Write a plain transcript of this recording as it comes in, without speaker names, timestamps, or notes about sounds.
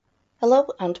Hello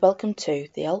and welcome to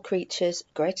the All Creatures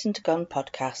Great and Gone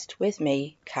podcast with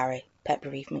me, Carrie, Pet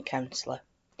Bereavement Counsellor.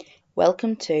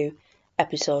 Welcome to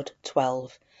episode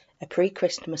 12, a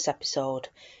pre-Christmas episode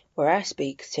where I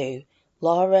speak to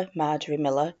Laura Marjorie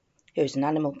Miller, who is an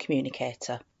animal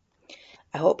communicator.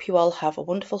 I hope you all have a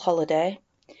wonderful holiday,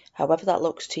 however that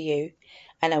looks to you,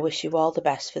 and I wish you all the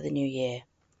best for the new year.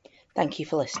 Thank you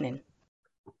for listening.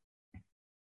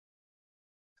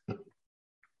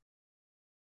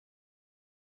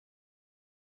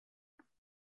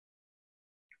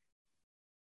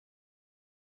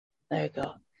 There we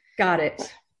go. Got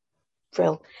it.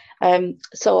 Brill.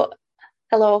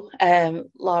 Hello,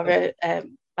 Laura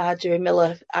Marjorie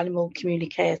Miller, animal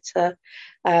communicator.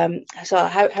 How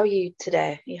are you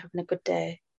today? Are you having a good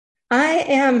day? I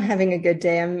am having a good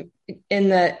day.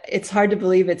 It's hard to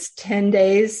believe it's 10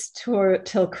 days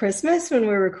till Christmas when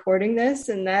we're recording this.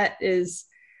 And that is,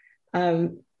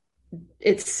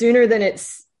 it's sooner than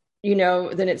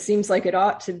than it seems like it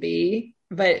ought to be,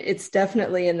 but it's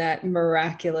definitely in that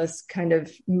miraculous kind of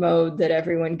mode that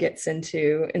everyone gets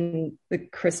into in the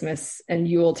Christmas and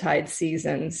Yuletide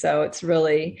season. So it's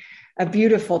really a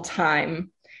beautiful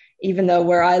time, even though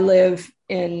where I live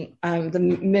in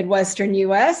the Midwestern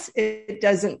US, it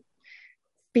doesn't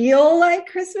feel like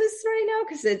Christmas right now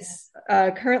because it's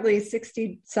currently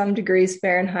 60 some degrees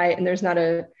Fahrenheit and there's not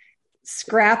a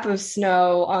scrap of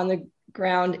snow on the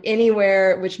ground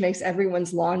anywhere, which makes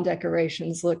everyone's lawn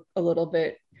decorations look a little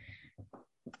bit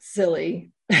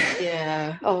silly.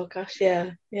 Yeah. Oh gosh.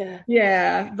 Yeah.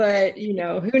 But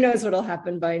who knows what'll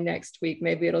happen by next week.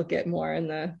 Maybe it'll get more in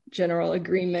the general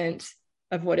agreement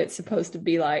of what it's supposed to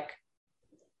be like.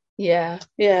 Yeah.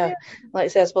 Like I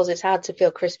say, I suppose it's hard to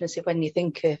feel Christmassy when you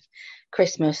think of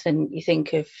Christmas and you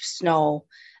think of snow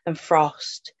and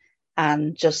frost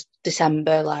and just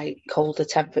December, like colder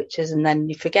temperatures, and then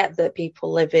you forget that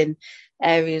people live in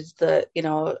areas that,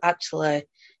 actually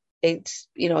it's,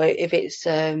 if it's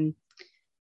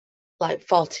like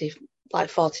 40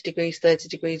 degrees, 30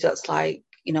 degrees, that's like,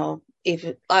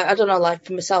 even I don't know, like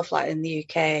for myself, like in the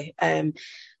UK,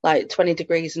 like 20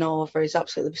 degrees and over is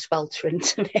absolutely sweltering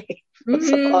to me.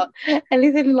 So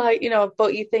anything like,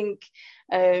 but you think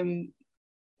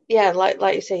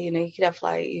like you say, you could have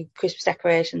like your Christmas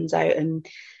decorations out and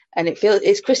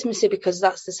it's Christmassy because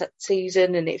that's the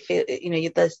season and it feels,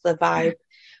 there's the vibe,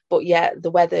 but yet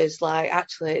the weather's like,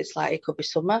 actually it's like it could be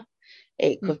summer,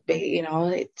 it could be,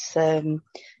 it's but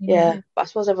I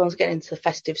suppose everyone's getting into the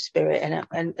festive spirit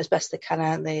and as best they can,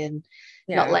 aren't they, and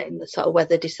not letting the sort of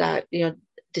weather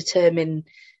determine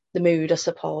the mood, I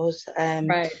suppose.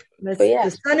 Right.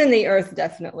 The sun and the earth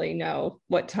definitely know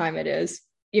what time it is,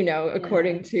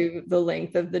 according to the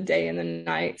length of the day and the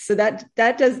night. So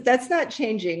that's not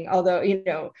changing. Although,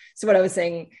 so what I was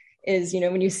saying is,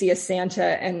 when you see a Santa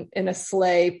and in a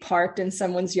sleigh parked in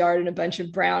someone's yard in a bunch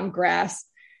of brown grass,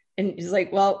 and he's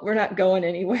like, well, we're not going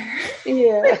anywhere.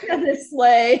 Yeah. On this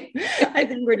sleigh. I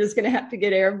think we're just going to have to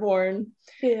get airborne.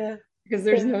 Yeah. Because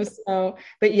there's no snow.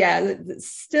 But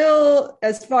still,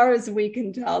 as far as we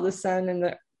can tell, the sun and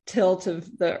the tilt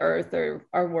of the earth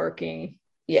are working.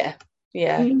 Yeah,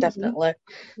 definitely.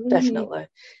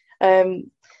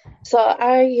 So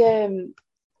I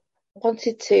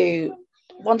wanted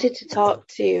to talk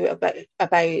to you about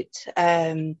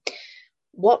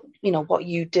what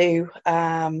you do.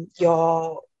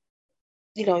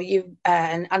 You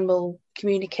an animal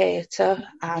communicator,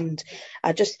 and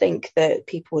I just think that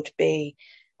people would be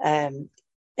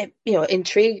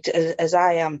intrigued as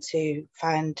I am to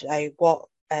find out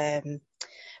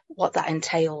what that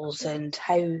entails and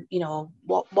how,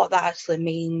 what that actually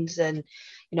means, and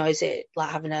is it like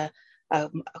having a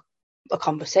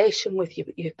conversation with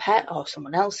your pet or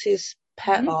someone else's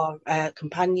pet or a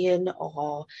companion,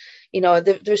 or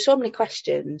there are so many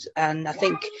questions, and I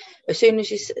think as soon as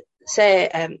you say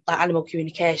like animal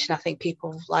communication, I think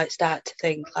people like start to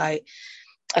think like,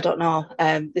 I don't know,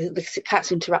 they can't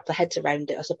seem to wrap their heads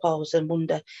around it, I suppose, and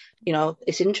wonder,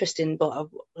 it's interesting, but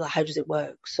how does it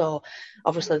work? So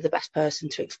obviously the best person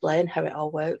to explain how it all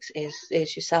works is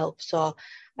yourself. So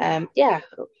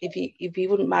if you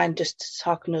wouldn't mind just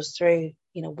talking us through,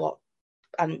 what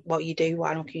you do, what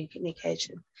animal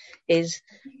communication is.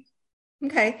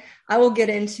 Okay, I will get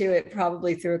into it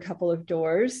probably through a couple of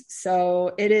doors.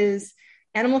 So it is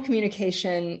animal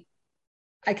communication.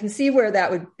 I can see where that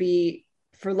would be,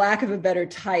 for lack of a better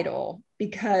title,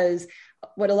 because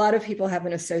what a lot of people have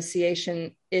an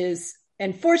association is,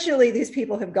 and fortunately these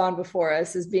people have gone before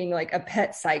us, as being like a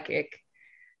pet psychic,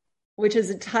 which is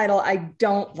a title I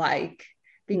don't like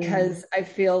because I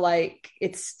feel like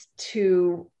it's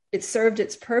too it served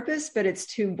its purpose, but it's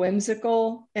too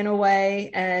whimsical in a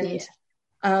way. And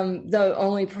the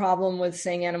only problem with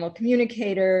saying animal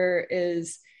communicator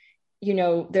is,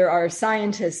 there are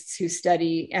scientists who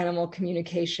study animal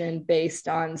communication based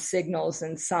on signals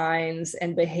and signs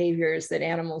and behaviors that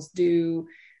animals do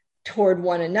toward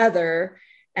one another.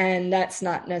 And that's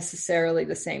not necessarily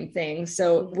the same thing.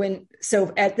 So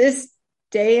at this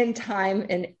day and time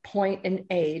and point and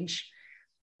age,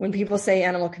 when people say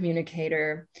animal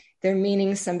communicator, they're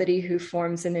meaning somebody who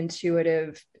forms an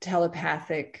intuitive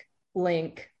telepathic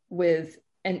link with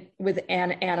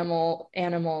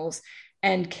animals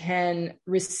and can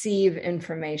receive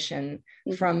information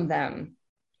from them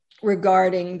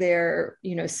regarding their,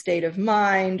 state of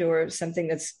mind or something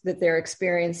that they're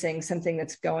experiencing, something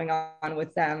that's going on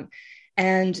with them.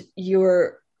 And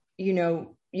you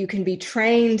can be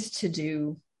trained to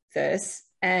do this.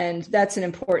 And that's an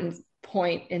important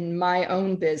point in my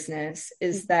own business,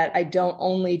 is that I don't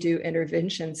only do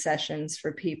intervention sessions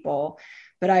for people,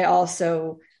 but I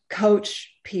also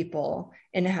coach people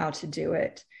in how to do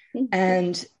it.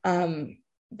 And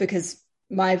because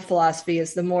my philosophy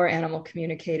is the more animal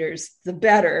communicators, the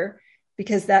better,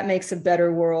 because that makes a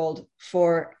better world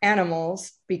for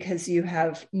animals, because you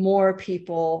have more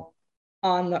people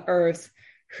on the earth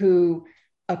who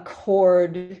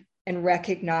accord and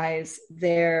recognize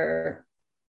their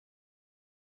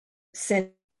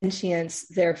sentience,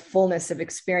 their fullness of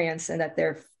experience, and that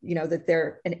they're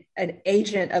an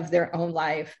agent of their own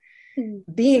life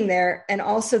being there, and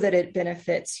also that it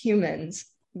benefits humans.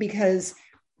 Because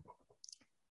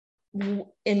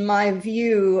in my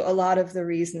view, a lot of the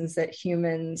reasons that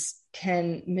humans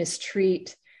can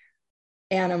mistreat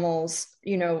animals,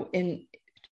 in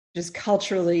just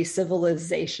culturally,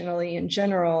 civilizationally in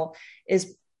general,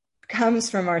 comes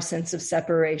from our sense of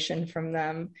separation from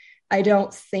them. I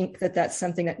don't think that that's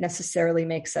something that necessarily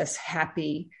makes us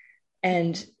happy,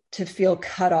 and to feel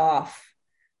cut off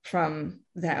from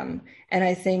them. And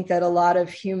I think that a lot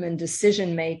of human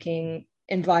decision making,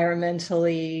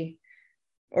 environmentally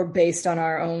or based on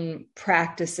our own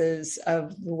practices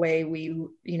of the way we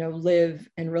live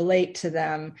and relate to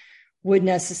them, would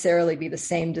necessarily be the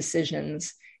same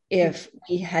decisions if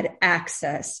we had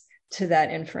access to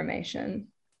that information.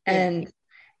 So on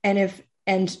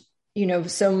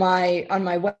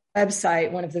my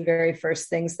website, one of the very first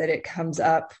things that it comes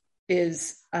up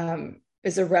is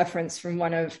a reference from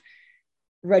one of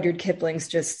Rudyard Kipling's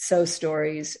Just So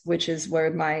stories, which is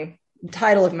where my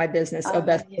title of my business, Oh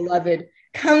Best Beloved,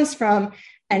 comes from.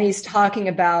 And he's talking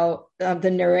about,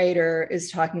 the narrator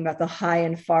is talking about the high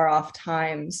and far off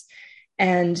times.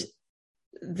 And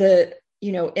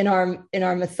in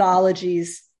our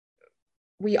mythologies,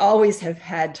 we always have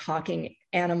had talking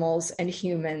animals and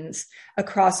humans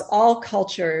across all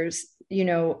cultures,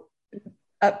 kind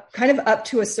of up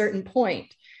to a certain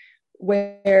point,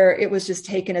 where it was just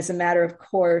taken as a matter of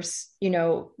course,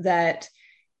 that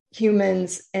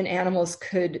humans and animals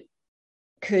could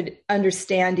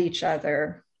understand each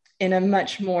other in a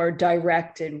much more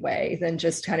directed way than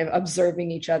just kind of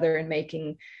observing each other and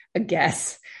making a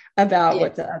guess about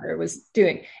what the other was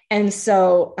doing. And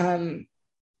so,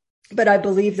 but I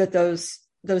believe that those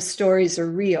stories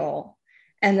are real,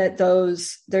 and that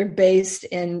they're based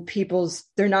in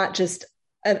they're not just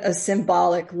a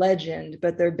symbolic legend,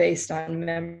 but they're based on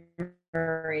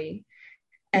memory.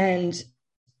 And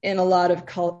in a lot of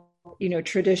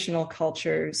traditional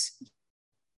cultures,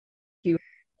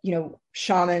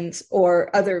 shamans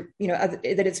or other, that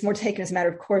it's more taken as a matter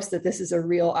of course that this is a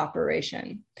real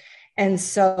operation. And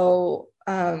so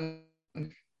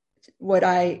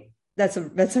that's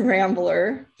a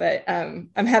rambler, but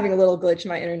I'm having a little glitch in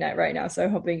my internet right now, so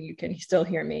I'm hoping you can still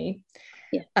hear me.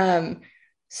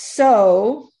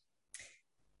 So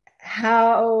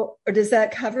or does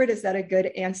that cover it? Is that a good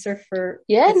answer for?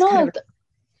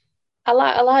 I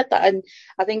like that, and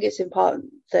I think it's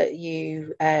important that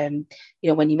you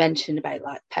when you mentioned about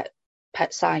like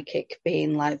pet psychic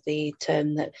being like the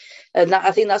term that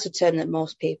I think that's a term that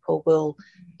most people will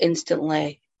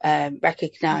instantly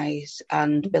recognize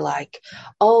and be like,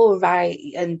 oh right,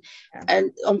 and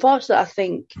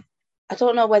unfortunately I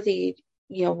don't know whether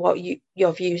what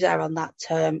your views are on that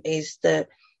term. Is that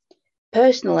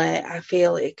personally I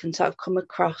feel it can sort of come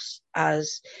across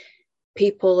as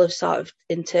people have sort of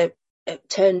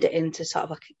turned it into sort of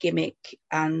like a gimmick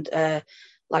and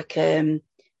like I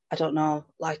don't know,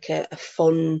 like a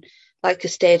fun, like a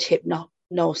stage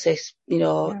hypnosis,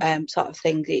 sort of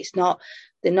thing. It's not,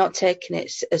 they're not taking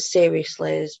it as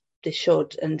seriously as they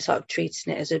should, and sort of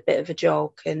treating it as a bit of a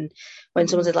joke. And when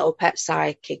someone's a little pet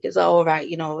sidekick, it's like, all right,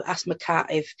 ask my cat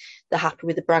if they're happy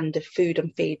with the brand of food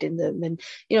I'm feeding them, and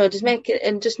just make it,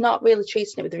 and just not really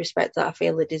treating it with the respect that I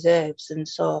feel it deserves. And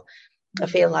so I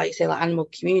feel like, say, like animal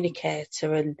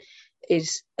communicator, and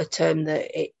is a term that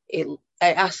it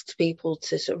asks people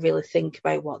to sort of really think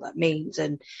about what that means.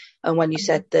 And when you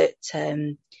said that,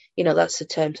 that's a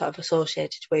term sort of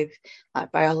associated with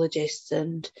like biologists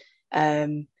and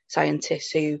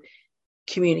scientists who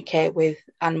communicate with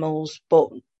animals, but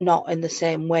not in the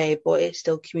same way, but it's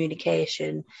still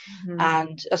communication.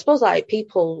 And I suppose like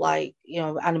people like,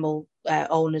 animal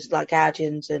owners, like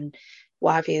guardians and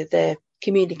what have you, they're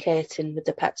communicating with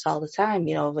the pets all the time,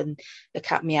 and the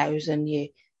cat meows, and your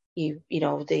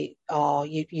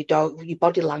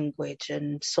body language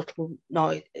and subtle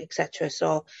noise, etc.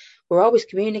 So we're always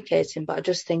communicating, but I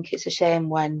just think it's a shame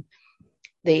when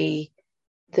there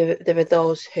are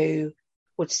those who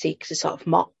would seek to sort of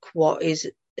mock what is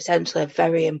essentially a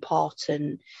very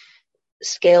important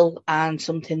skill, and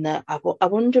something that I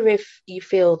wonder if you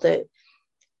feel that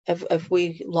have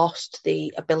we lost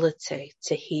the ability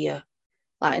to hear,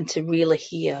 like, and to really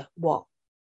hear what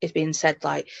is being said.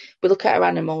 Like, we look at our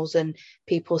animals, and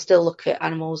people still look at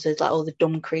animals as like, oh, the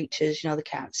dumb creatures, they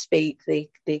can't speak, they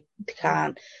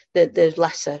can't, they're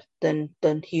lesser than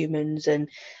humans,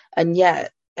 and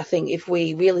yet I think if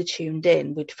we really tuned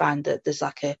in, we'd find that there's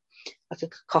like a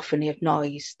cacophony of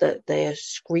noise, that they are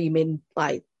screaming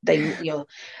like things,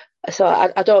 So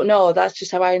I don't know. That's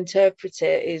just how I interpret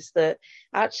it. Is that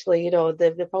actually,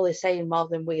 they're probably saying more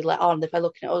than we let on. If they're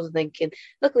looking at us and thinking,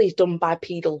 look at these dumb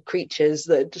bipedal creatures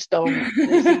that just don't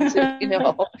seem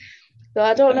to, So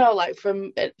I don't know. Like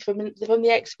from the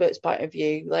expert's point of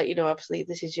view, like, obviously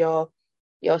this is your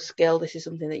skill. This is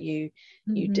something that you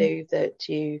do, that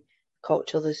you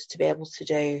coach others to be able to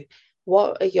do.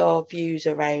 What are your views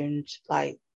around,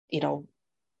 like,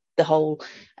 the whole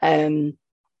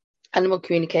animal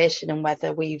communication, and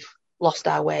whether we've lost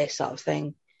our way, sort of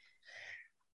thing?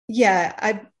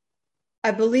 Yeah,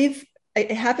 I believe it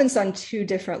happens on two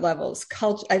different levels.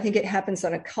 I think it happens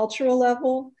on a cultural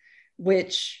level,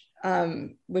 which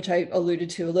I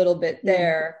alluded to a little bit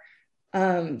there,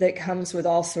 that comes with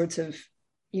all sorts of,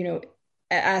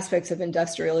 aspects of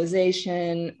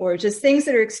industrialization, or just things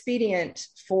that are expedient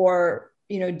for,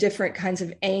 different kinds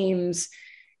of aims.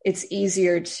 It's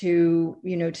easier to,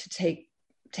 to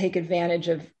take advantage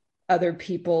of other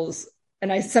people's, and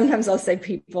I'll say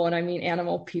people, and I mean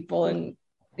animal people, and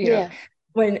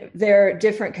when they're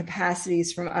different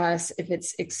capacities from us, if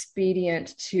it's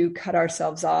expedient to cut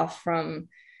ourselves off from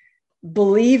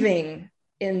believing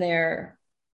in their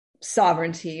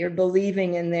sovereignty, or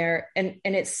believing in their, and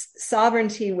it's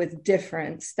sovereignty with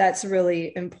difference. That's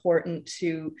really important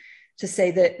to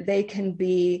say, that they can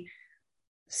be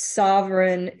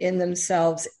sovereign in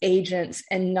themselves, agents,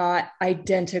 and not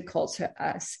identical to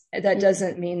us. That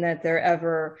doesn't mean that they're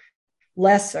ever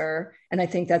lesser. And I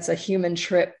think that's a human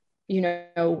trip,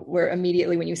 where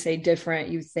immediately when you say different,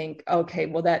 you think, okay,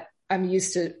 well, that I'm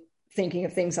used to thinking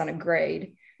of things on a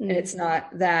grade, and it's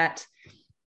not that.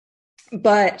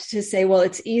 But to say, well,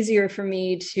 it's easier for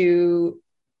me to,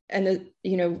 and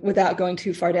without going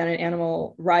too far down an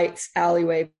animal rights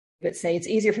alleyway, but say it's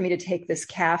easier for me to take this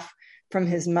calf from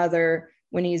his mother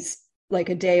when he's like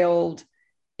a day old,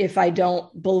 if I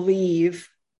don't believe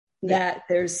that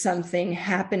there's something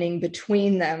happening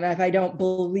between them, if I don't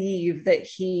believe that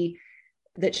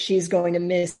she's going to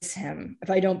miss him, if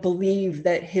I don't believe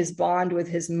that his bond with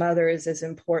his mother is as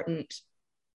important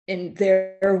in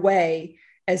their way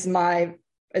as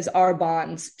our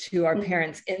bonds to our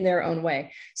parents in their own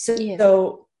way. So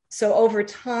over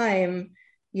time,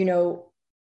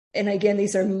 and again,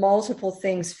 these are multiple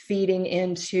things feeding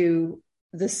into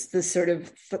this sort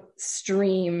of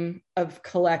stream of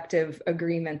collective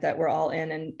agreement that we're all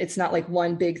in. And it's not like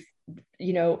one big,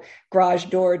 garage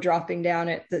door dropping down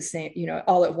at the same,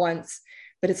 all at once,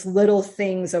 but it's little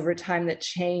things over time that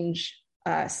change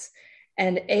us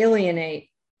and alienate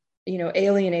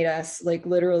us, like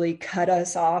literally cut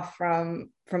us off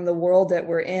from the world that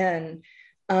we're in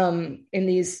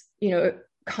these,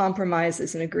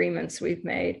 compromises and agreements we've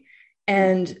made.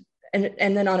 And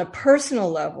then on a personal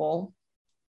level,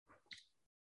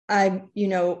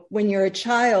 when you're a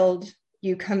child,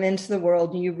 you come into the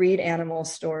world and you read animal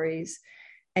stories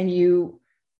and you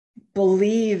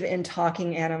believe in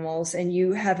talking animals, and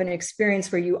you have an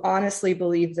experience where you honestly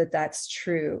believe that that's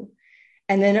true.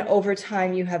 And then over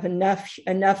time, you have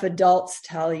enough adults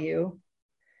tell you,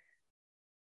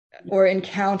 or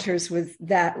encounters with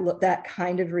that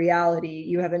kind of reality,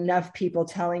 you have enough people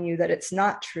telling you that it's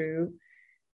not true,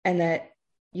 and that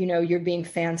you're being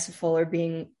fanciful or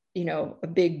being, a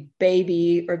big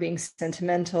baby or being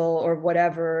sentimental or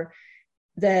whatever,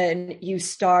 then you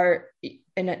start,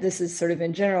 and this is sort of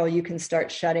in general, you can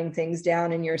start shutting things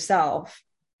down in yourself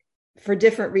for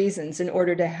different reasons in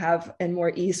order to have a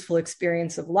more easeful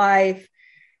experience of life,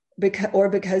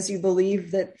 because you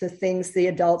believe that the things the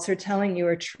adults are telling you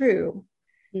are true,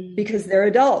 because they're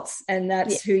adults and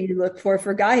that's who you look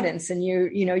for guidance, and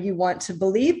you want to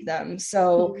believe them.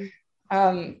 So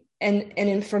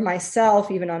and for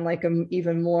myself, even on like a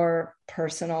even more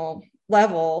personal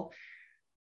level,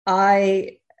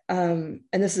 I and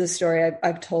this is a story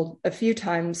I've told a few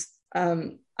times.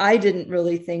 I didn't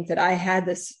really think that I had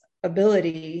this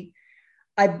ability,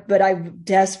 but I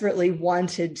desperately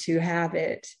wanted to have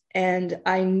it. And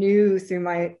I knew through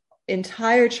my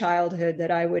entire childhood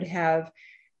that I would have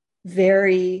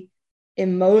very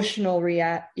emotional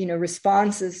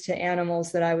responses to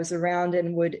animals that I was around,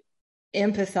 and would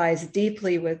empathize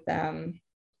deeply with them.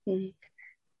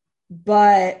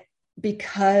 But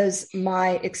because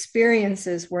my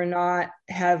experiences were not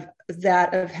have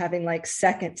that of having like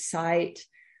second sight,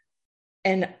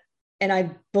 and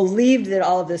I believed that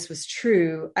all of this was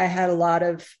true, I had a lot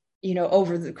of,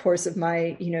 over the course of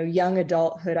my, young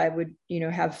adulthood, I would,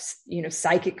 have,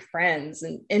 psychic friends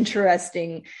and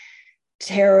interesting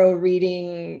tarot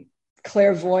reading,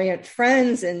 clairvoyant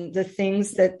friends, and the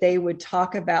things that they would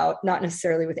talk about, not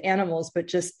necessarily with animals, but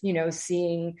just,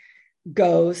 seeing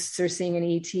ghosts or seeing an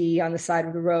ET on the side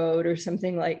of the road or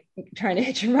something, like trying to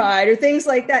hitch a ride or things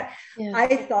like that.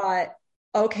 I thought,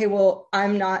 okay, well,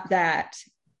 I'm not that.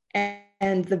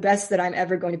 And the best that I'm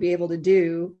ever going to be able to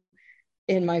do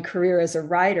in my career as a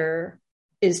writer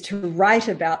is to write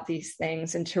about these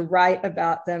things, and to write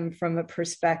about them from a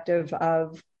perspective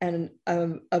of an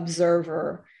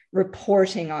observer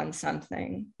reporting on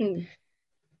something.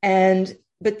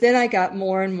 But then I got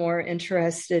more and more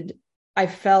interested. I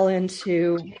fell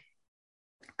into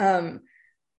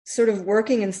sort of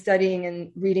working and studying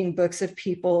and reading books of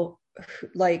people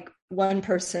like one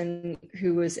person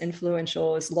who was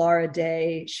influential is Laura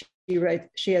Day.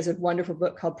 She has a wonderful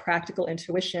book called Practical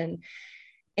Intuition,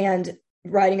 and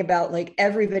writing about like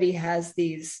everybody has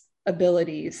these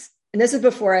abilities. And this is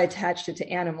before I attached it to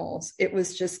animals. It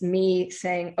was just me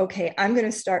saying, okay, I'm going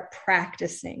to start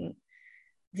practicing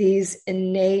these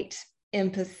innate,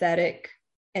 empathetic,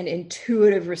 and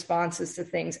intuitive responses to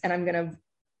things. And I'm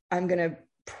going to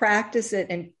practice it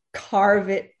and carve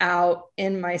it out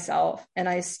in myself. And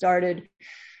I started,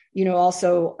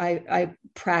 also I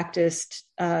practiced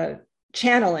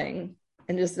channeling,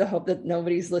 and just the hope that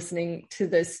nobody's listening to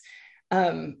this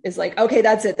is like, okay,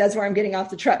 that's it. That's where I'm getting off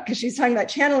the truck, because she's talking about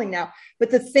channeling now. But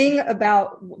the thing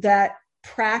about that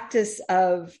practice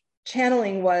of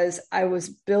channeling was I was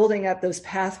building up those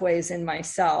pathways in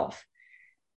myself.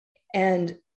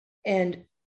 And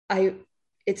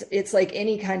it's like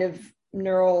any kind of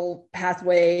neural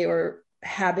pathway or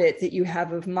habit that you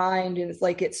have of mind, and it's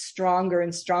like it's stronger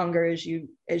and stronger as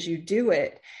you do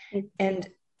it. And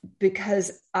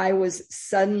because I was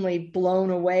suddenly blown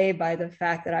away by the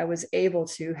fact that I was able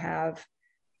to have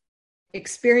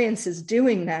experiences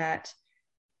doing that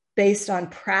based on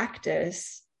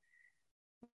practice,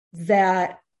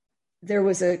 that there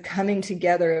was a coming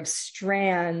together of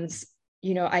strands.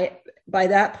 By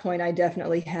that point, I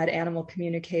definitely had animal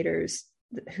communicators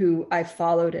who I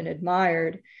followed and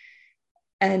admired.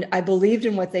 And I believed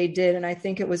in what they did. And I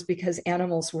think it was because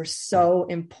animals were so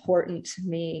important to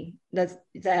me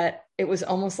that it was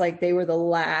almost like they were the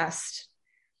last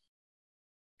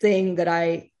thing that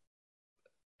I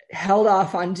held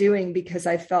off on doing, because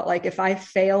I felt like if I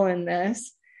fail in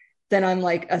this, then I'm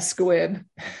like a squib.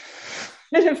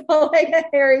 It felt like a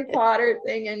Harry Potter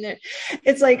thing. And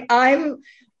it's like, I'm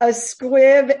a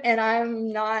squib and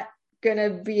I'm not going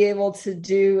to be able to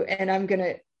do,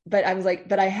 but I was like,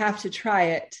 but I have to try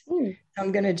it.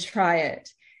 I'm going to try it.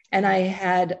 And I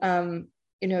had,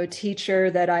 a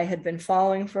teacher that I had been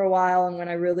following for a while. And when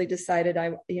I really decided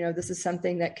this is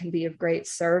something that can be of great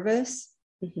service,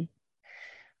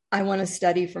 I want to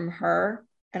study from her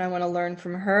and I want to learn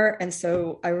from her. And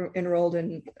so I enrolled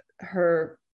in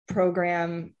her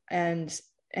program and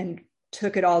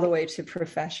took it all the way to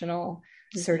professional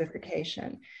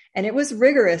certification. And it was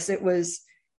rigorous. It was,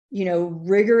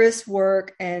 rigorous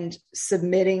work and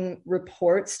submitting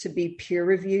reports to be peer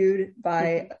reviewed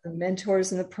by the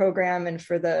mentors in the program, and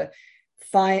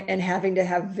and having to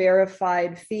have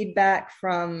verified feedback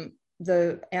from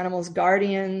the animals'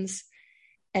 guardians,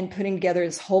 and putting together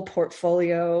this whole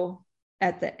portfolio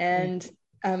at the end.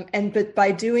 But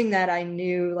by doing that, I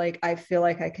knew, like, I feel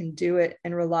like I can do it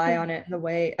and rely on it in the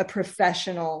way a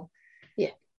professional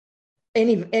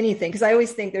anything, because I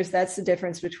always think that's the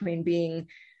difference between being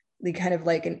the kind of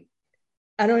like an,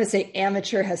 I don't want to say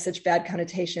amateur has such bad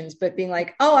connotations, but being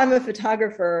like, oh, I'm a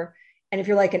photographer. And if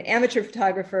you're like an amateur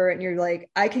photographer and you're like,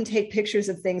 I can take pictures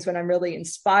of things when I'm really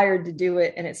inspired to do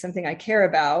it and it's something I care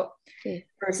about,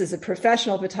 versus a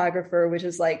professional photographer, which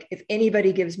is like, if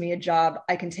anybody gives me a job,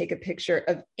 I can take a picture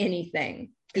of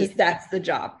anything because that's the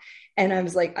job. And I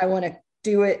was like, I want to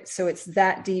do it so it's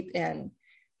that deep in.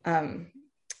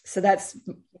 So that's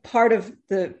part of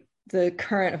the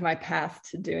current of my path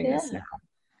to doing this now.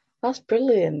 That's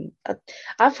brilliant.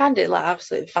 I find it like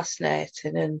absolutely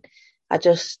fascinating, and I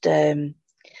just I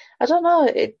don't know.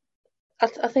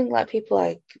 I think like people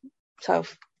like sort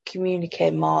of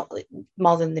communicate more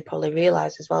than they probably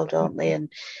realise as well, don't they?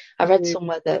 And I read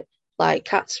somewhere that like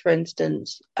cats, for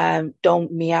instance,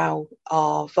 don't meow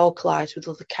or vocalise with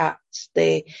other cats.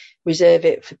 They reserve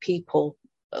it for people.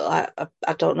 Like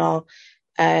I don't know.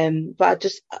 But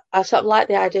I sort of like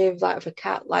the idea of like of a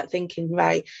cat like thinking,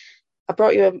 right, I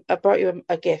brought you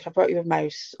a gift, I brought you a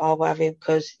mouse or whatever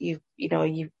because you're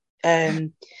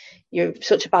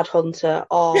such a bad hunter,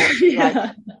 or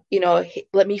like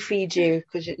let me feed you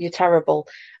because you're terrible,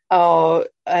 or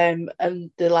and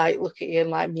they like look at you and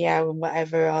like meow and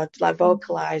whatever, or like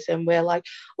vocalize, and we're like,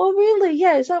 oh really,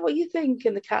 yeah, is that what you think?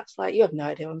 And the cat's like, you have no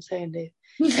idea what I'm saying, do you?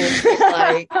 And it's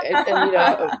like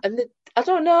and I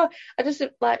don't know, I just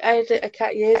like I had a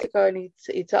cat years ago and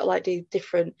he'd sort of like do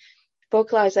different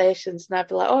vocalizations and I'd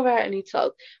be like, all right, and he'd sort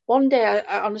of one day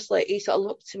I honestly he sort of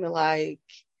looked at me like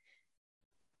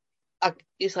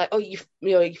he's like, oh, you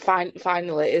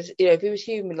finally is, if he was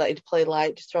human, like he'd play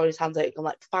like just throwing his hands out and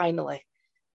like, finally,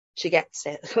 she gets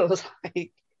it. So I was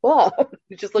like, what?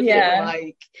 Just looking at me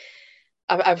like,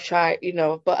 I've tried,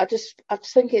 but I just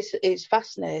think it's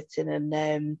fascinating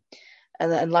and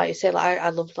like you say, like I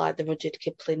love like the Rudyard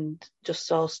Kipling Just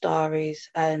So stories,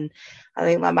 and I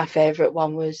think like my favourite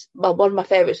one was one of my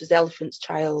favourites was The Elephant's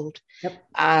Child,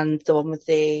 and the one with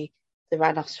the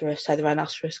rhinoceros, how the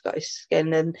rhinoceros got his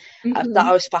skin, and that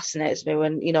always fascinates me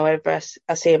when whenever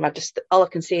I see him, all I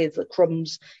can see is the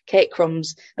crumbs, cake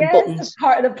crumbs, and buttons.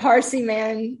 The Parsi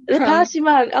man. The Parsi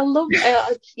man, I love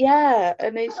it. Yeah,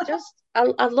 and it's just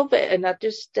I love it, and I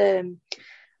just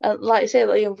like I say,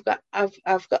 like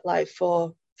I've got like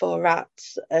four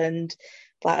rats, and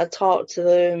like I talk to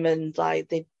them, and like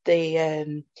they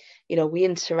we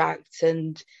interact,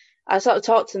 and I sort of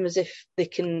talk to them as if they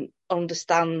can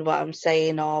understand what I'm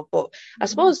saying, but I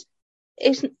suppose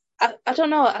it's I don't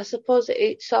know. I suppose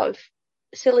it's sort of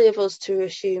silly of us to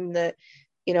assume that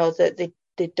that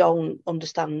they don't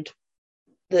understand,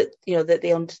 that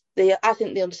they I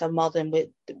think they understand more than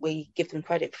we give them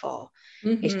credit for.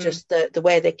 It's just that the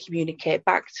way they communicate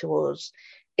back to us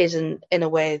isn't in a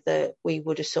way that we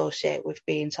would associate with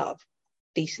being sort of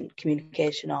decent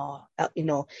communication, or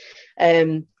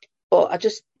but I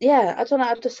don't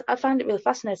know, I find it really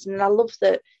fascinating, and I love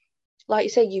that, like you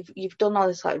say, you've done all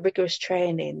this like rigorous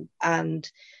training, and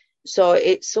so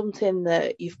it's something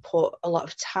that you've put a lot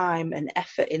of time and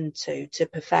effort into to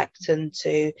perfect, and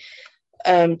to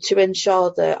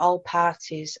ensure that all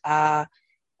parties are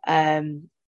being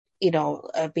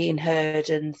heard,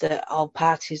 and that all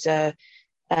parties are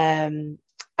I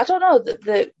don't know,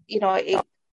 that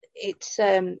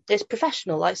it's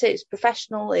professional, like I say, it's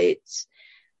professional, it's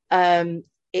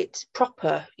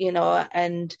proper,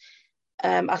 and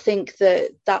I think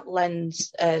that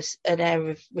lends us an air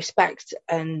of respect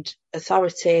and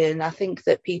authority, and I think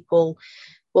that people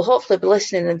will hopefully be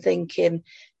listening and thinking,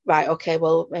 right, okay,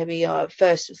 well, maybe at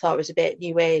first I thought it was a bit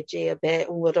new agey, a bit,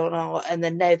 I don't know, and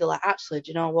then now they're like, actually,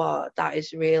 do you know what, that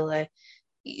is really,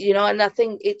 and I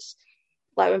think it's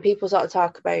like when people sort of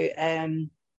talk about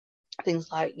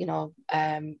things like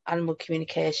animal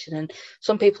communication, and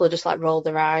some people are just like roll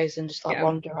their eyes and just like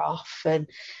wander off, and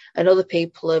other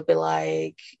people will be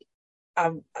like,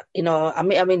 I'm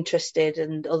interested,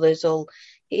 and others will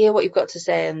hear what you've got to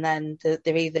say, and then they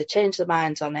either change their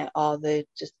minds on it, or they're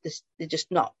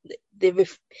just not,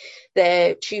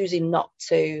 they're choosing not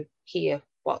to hear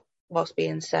what's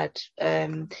being said,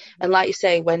 and like you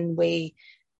say,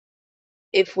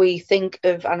 if we think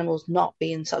of animals not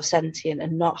being sort of sentient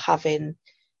and not having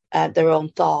their own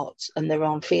thoughts and their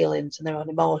own feelings and their own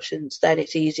emotions, then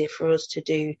it's easier for us to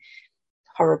do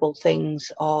horrible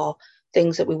things, or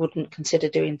things that we wouldn't consider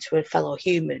doing to a fellow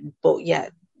human. But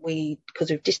yet because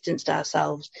we've distanced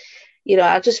ourselves,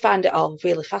 I just find it all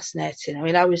really fascinating. I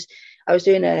mean, I was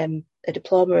doing a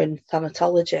diploma in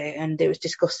thanatology, and it was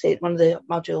discussing, one of the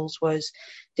modules was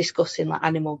discussing like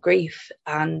animal grief,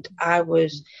 and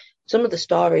some of the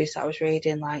stories I was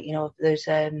reading, like, there's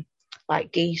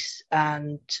like geese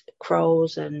and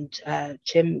crows and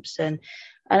chimps, and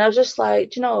I was just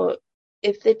like, you know,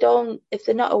 if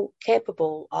they're not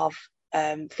capable of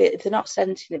if they're not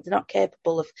sentient, if they're not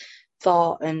capable of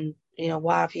thought, and you know,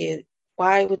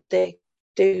 why would they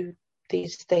do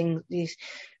these things, these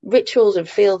rituals, and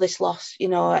feel this loss, you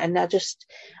know? And I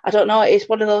don't know, it's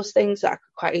one of those things that I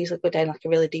could quite easily go down like a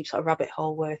really deep sort of rabbit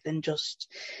hole with, and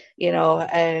just, you know,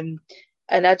 and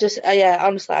yeah,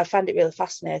 honestly, I find it really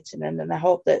fascinating, and I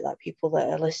hope that like people that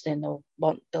are listening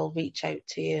they'll reach out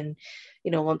to you, and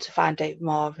you know, want to find out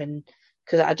more, and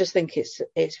because I just think it's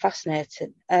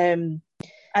fascinating.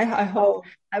 I hope,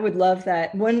 I would love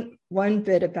that. One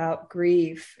bit about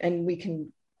grief, and we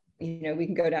can, you know, we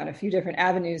can go down a few different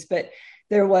avenues, but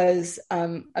there was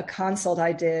a consult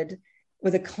I did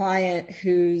with a client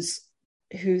whose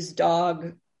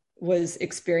dog was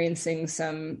experiencing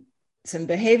some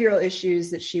behavioral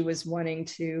issues that she was wanting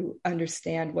to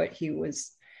understand why he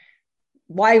was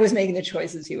making the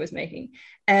choices he was making.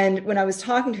 And when I was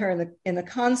talking to her in the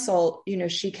consult, you know,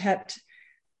 she kept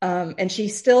and she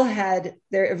still had,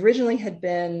 there originally had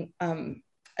been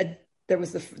there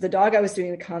was the dog I was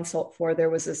doing the consult for. There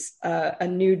was this a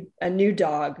new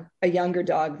dog, a younger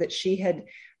dog that she had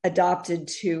adopted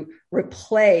to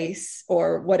replace,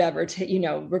 or whatever, to, you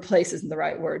know, replace isn't the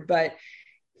right word, but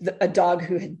a dog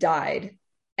who had died.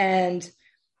 And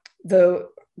the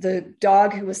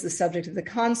dog who was the subject of the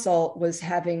consult was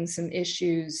having some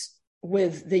issues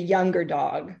with the younger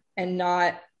dog, and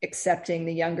not accepting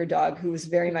the younger dog, who was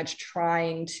very much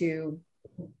trying to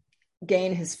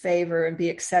gain his favor and be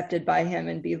accepted by him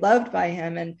and be loved by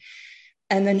him. And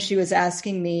then she was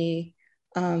asking me,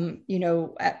 you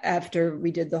know, after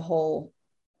we did the whole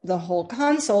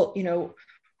consult, you know,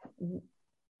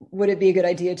 would it be a good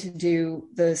idea to do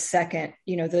the second,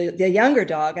 you know, the younger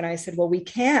dog? And I said, well, we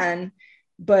can,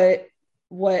 but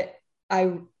what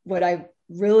I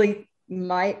really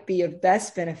might be of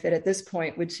best benefit at this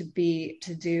point would be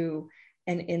to do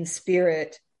an in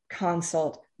spirit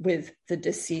consult with the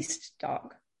deceased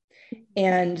dog.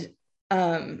 And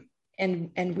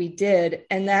we did.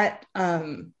 And that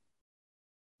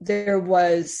there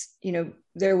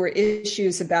were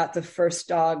issues about the first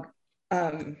dog.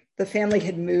 The family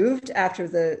had moved after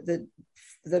the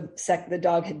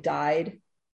dog had died.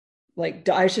 Like,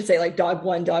 I should say, like dog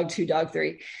 1, dog 2, dog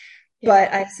 3. Yeah.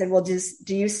 But I said, well,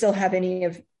 do you still have any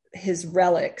of his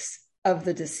relics of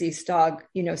the deceased dog?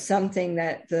 You know, something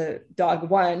that the dog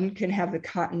 1 can have the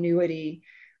continuity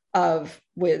of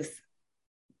with,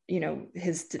 you know,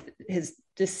 his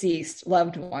deceased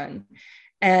loved one.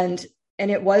 And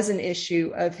it was an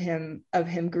issue of him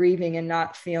grieving and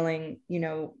not feeling, you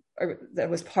know, that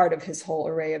was part of his whole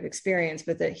array of experience,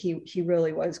 but that he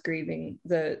really was grieving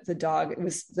the dog. It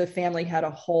was, the family had a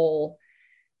hole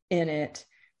in it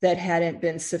that hadn't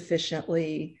been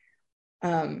sufficiently,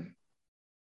 and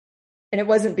it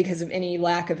wasn't because of any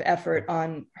lack of effort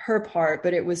on her part,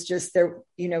 but it was just there,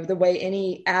 you know, the way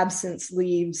any absence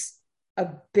leaves a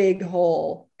big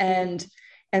hole, and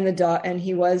the dog, and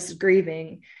he was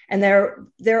grieving. And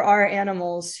there are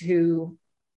animals who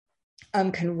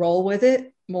can roll with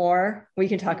it more. We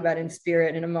can talk about in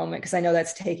spirit in a moment, because I know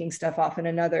that's taking stuff off in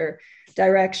another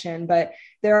direction, but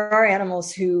there are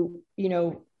animals who, you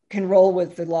know, can roll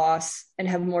with the loss and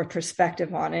have more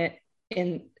perspective on it.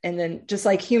 And then just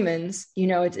like humans, you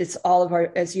know, it's all of our,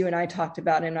 as you and I talked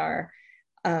about in our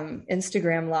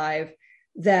Instagram live,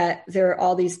 that there are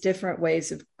all these different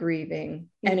ways of grieving,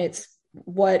 and it's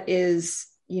what is,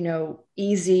 you know,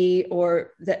 easy,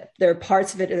 or that there are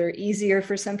parts of it that are easier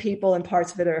for some people and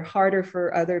parts of it are harder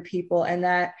for other people. And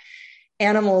that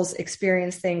animals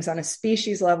experience things on a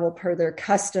species level per their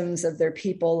customs of their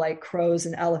people, like crows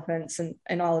and elephants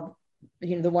and all of,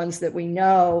 you know, the ones that we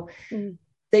know.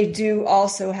 They do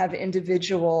also have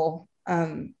individual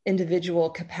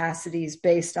capacities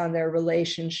based on their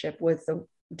relationship with the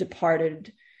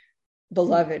departed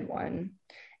beloved one.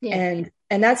 Yeah.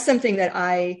 And that's something that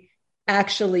I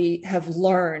actually have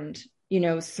learned, you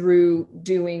know, through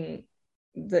doing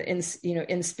the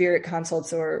in spirit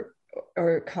consults or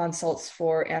consults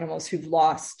for animals who've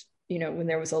lost, you know, when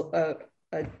there was a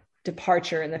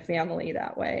departure in the family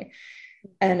that way.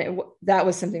 And that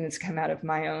was something that's come out of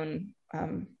my own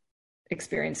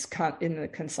experience in the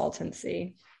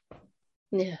consultancy.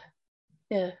 Yeah.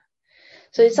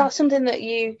 So is that something that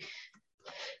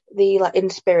the like in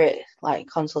spirit like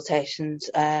consultations,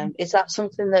 is that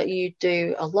something that you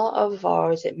do a lot of,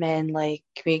 or is it mainly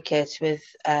communicate with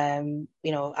you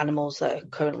know, animals that are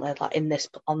currently like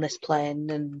on this plane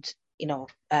and, you know,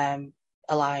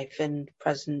 alive and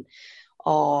present,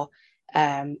 or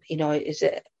You know, is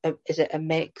it a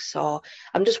mix? Or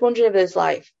I'm just wondering if there's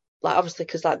like obviously,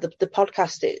 because like the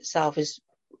podcast itself is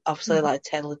obviously like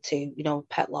tailored to, you know,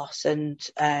 pet loss and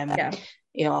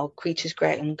you know, creatures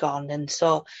great and gone. And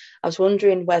so I was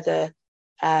wondering whether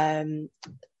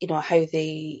you know, how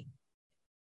the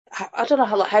I don't know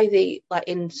how the like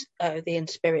in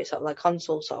spirit sort of like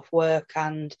console sort of work,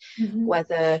 and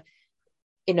whether,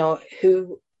 you know,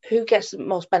 who gets the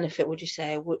most benefit, would you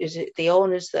say? Is it the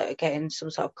owners that are getting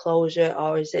some sort of closure,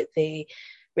 or is it the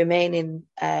remaining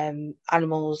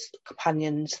animals,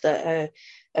 companions that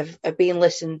are being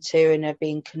listened to and are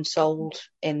being consoled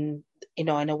in, you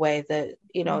know, in a way that,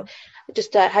 you know,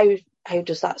 just how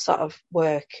does that sort of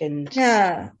work? And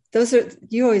those are,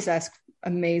 you always ask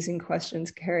amazing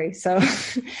questions, Carrie. So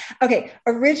okay,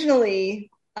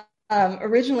 originally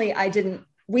I didn't,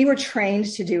 we were trained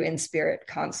to do in spirit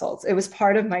consults. It was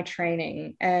part of my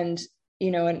training, and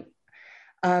you know,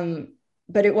 and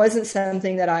but it wasn't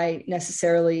something that I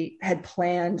necessarily had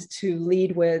planned to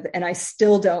lead with, and I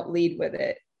still don't lead with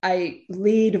it. I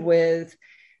lead with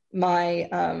my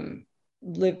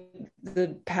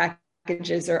the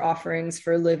packages or offerings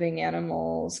for living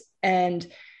animals.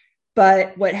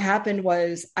 But what happened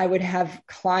was I would have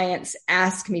clients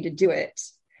ask me to do it,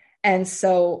 and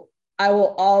so I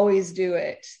will always do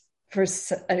it for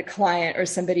a client or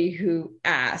somebody who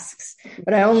asks,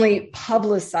 but I only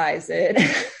publicize it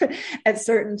at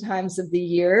certain times of the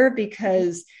year,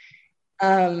 because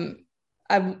I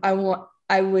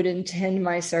would intend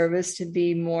my service to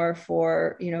be more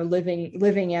for, you know,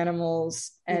 living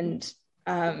animals. And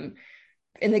in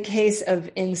the case of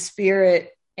in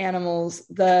spirit animals,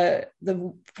 the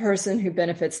person who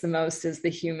benefits the most is the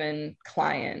human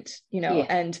client, you know,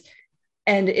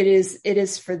 and it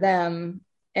is for them.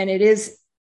 And it is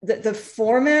the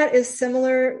format is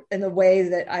similar in the way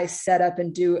that I set up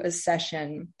and do a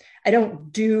session. I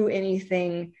don't do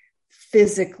anything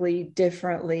physically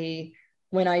differently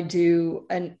when I do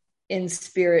an in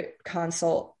spirit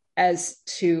consult as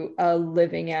to a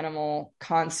living animal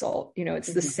consult. You know,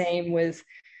 it's the same with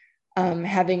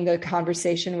having the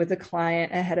conversation with the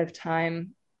client ahead of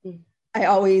time. I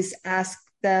always ask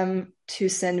them to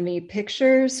send me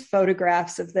pictures,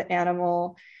 photographs of the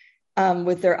animal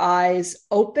with their eyes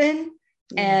open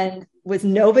and with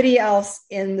nobody else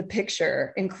in the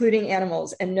picture, including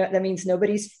animals. And that means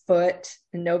nobody's foot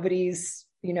and nobody's,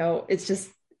 you know, it's just,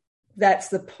 that's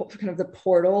the kind of the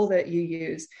portal that you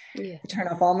use. I turn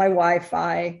off all my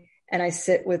Wi-Fi and I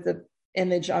sit with the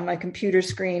image on my computer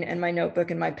screen and my notebook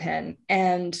and my pen.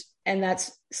 And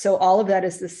that's, so all of that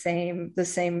is the same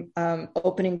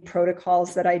opening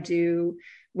protocols that I do,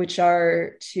 which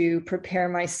are to prepare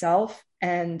myself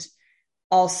and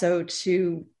also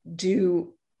to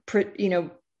do, you know,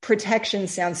 protection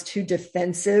sounds too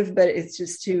defensive, but it's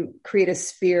just to create a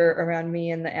sphere around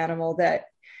me and the animal that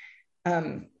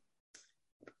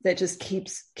that just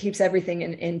keeps everything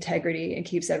in integrity and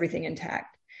keeps everything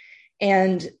intact.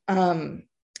 And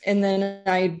then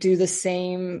I do the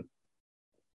same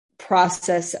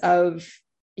process of,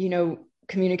 you know,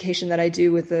 communication that I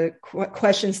do with the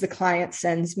questions the client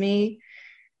sends me.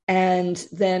 And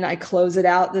then I close it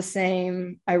out the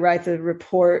same. I write the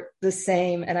report the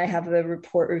same, and I have the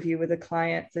report review with the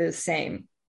client the same.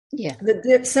 Yeah.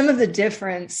 Some of the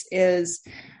difference is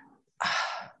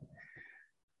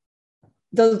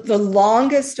the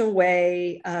longest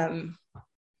away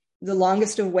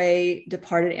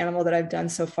departed animal that I've done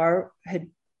so far had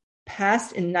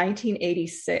passed in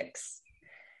 1986.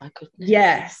 My goodness.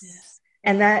 Yes.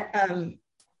 And that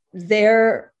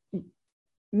their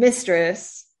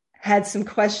mistress had some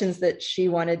questions that she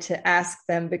wanted to ask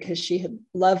them because she had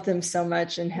loved them so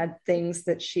much and had things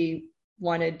that she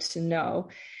wanted to know.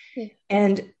 Yeah.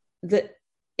 And the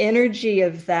energy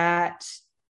of that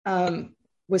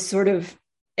was sort of,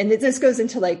 and this goes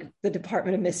into like the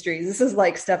Department of Mysteries. This is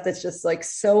like stuff that's just like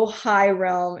so high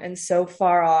realm and so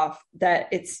far off that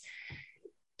it's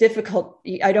difficult.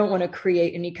 I don't want to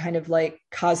create any kind of like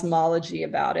cosmology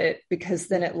about it, because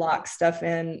then it locks stuff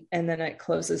in and then it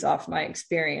closes off my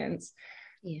experience.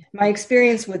 Yeah. My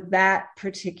experience with that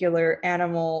particular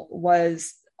animal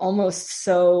was almost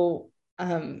so,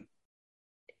 it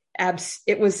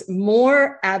was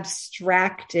more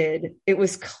abstracted. It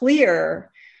was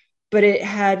clear, but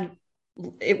if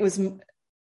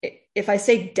I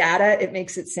say data, it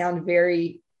makes it sound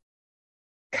very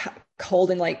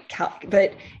cold and like,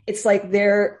 but it's like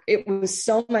it was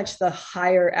so much the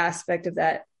higher aspect of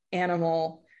that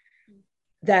animal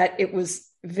that it was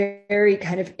very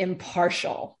kind of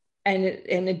impartial, and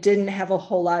it didn't have a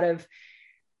whole lot of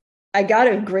I got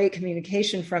a great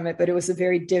communication from it, but it was a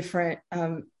very different,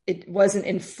 it wasn't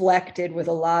inflected with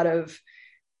a lot of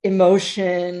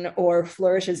emotion or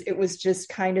flourishes. It was just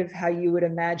kind of how you would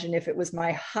imagine if it was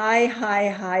my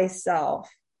high self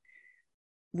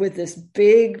with this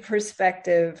big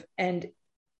perspective, and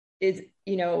it,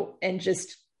 and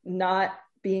just not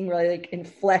being really like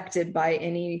inflected by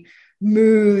any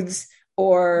moods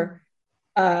or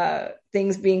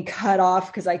things being cut off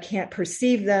because I can't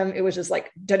perceive them. It was just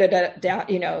like down,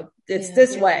 it's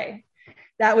this way.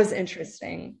 That was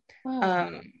interesting.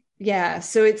 Wow.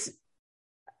 So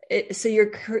so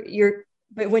you're,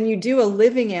 but when you do a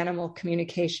living animal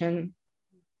communication,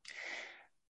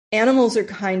 animals are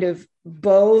kind of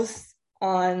both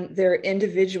on their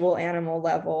individual animal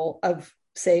level of,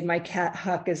 say, my cat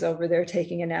Huck is over there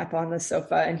taking a nap on the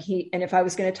sofa, and if I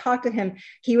was going to talk to him,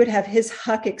 he would have his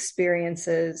Huck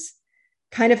experiences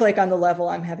kind of like on the level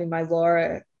I'm having my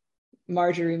Laura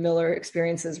Marjorie Miller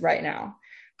experiences right now.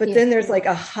 But then there's like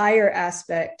a higher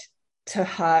aspect to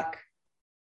Huck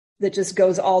that just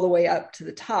goes all the way up to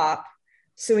the top.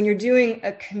 So when you're doing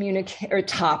a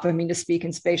top, I mean, to speak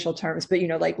in spatial terms, but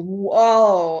like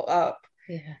whoa up.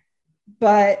 Yeah.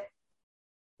 But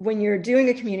when you're doing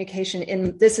a communication,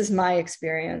 and this is my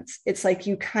experience, it's like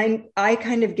I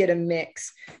kind of get a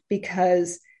mix,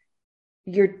 because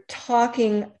you're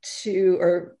talking to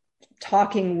or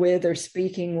talking with or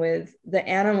speaking with the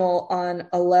animal on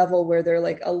a level where they're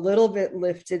like a little bit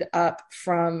lifted up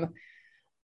from,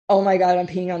 oh my God, I'm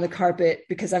peeing on the carpet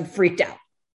because I'm freaked out.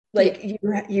 Like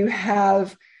you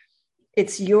have,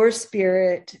 it's your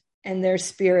spirit and their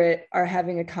spirit are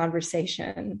having a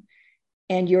conversation,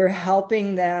 and you're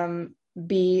helping them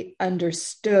be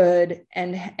understood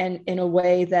and in a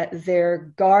way that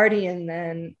their guardian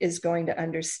then is going to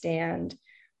understand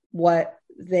what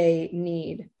they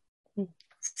need.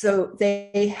 So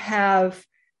they have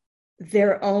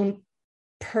their own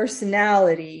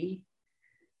personality,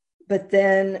 but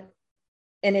then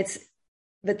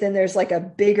there's like a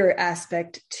bigger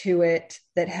aspect to it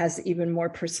that has even more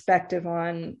perspective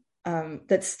on,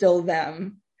 that's still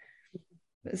them.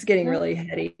 It's getting really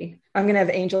heady. I'm going to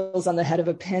have angels on the head of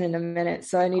a pin in a minute,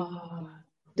 so I need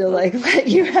to like let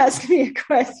you ask me a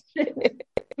question.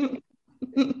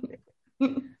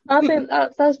 I think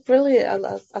that's brilliant.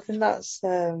 I think that's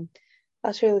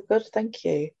really good. Thank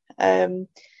you.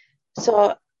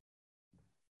 So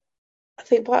I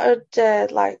think what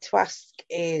I'd like to ask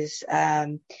is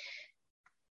there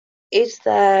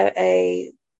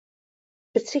a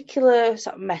particular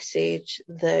sort of message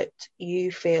that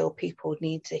you feel people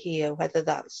need to hear, whether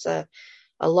that's a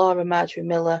Laura Marjorie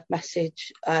Miller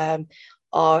message,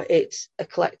 or it's a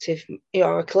collective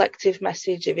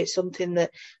message, if it's something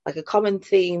that, like a common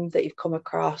theme that you've come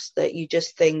across that you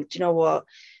just think, do you know what,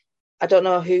 I don't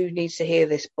know who needs to hear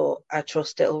this, but I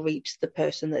trust it'll reach the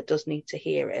person that does need to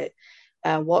hear it.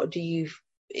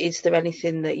 Is there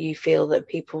anything that you feel that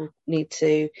people need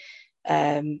to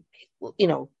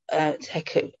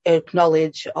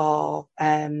acknowledge or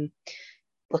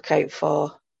look out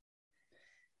for?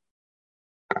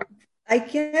 I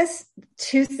guess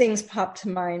two things pop to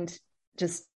mind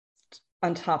just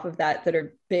on top of that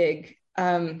are big,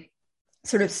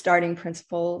 sort of starting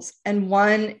principles. And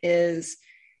one is,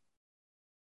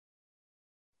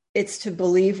 it's to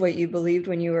believe what you believed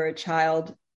when you were a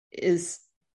child is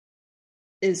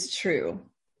true.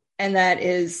 And that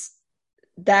is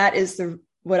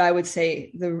what I would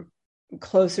say, the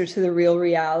closer to the real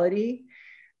reality,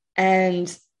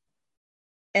 and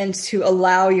to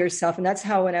allow yourself. And that's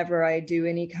how, whenever I do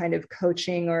any kind of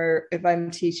coaching, or if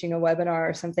I'm teaching a webinar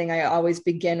or something, I always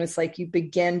begin with, like, you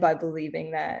begin by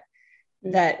believing that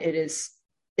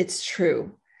it's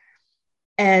true.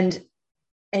 And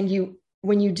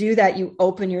when you do that, you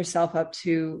open yourself up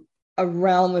to a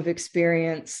realm of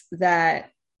experience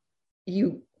that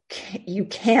you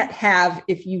can't have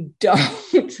if you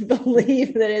don't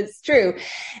believe that it's true.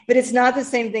 But it's not the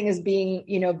same thing as being,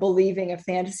 believing a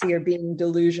fantasy or being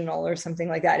delusional or something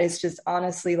like that. It's just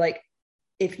honestly, like,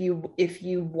 if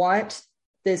you want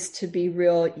this to be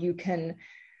real, you can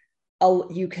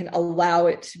allow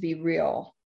it to be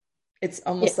real. It's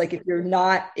almost like if you're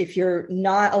not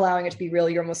allowing it to be real,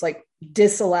 you're almost like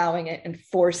disallowing it and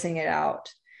forcing it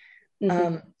out.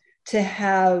 Mm-hmm. To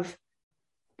have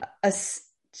a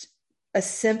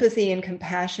sympathy and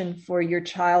compassion for your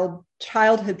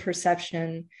childhood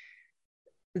perception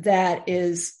that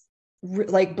is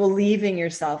like believing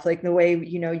yourself, like the way,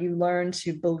 you learn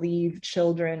to believe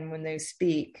children when they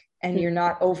speak, and you're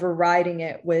not overriding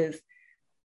it with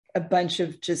a bunch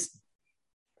of just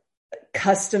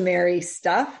customary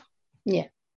stuff. Yeah.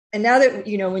 And now that,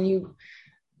 when you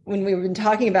when we've been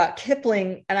talking about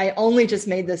Kipling, and I only just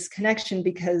made this connection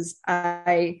because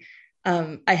I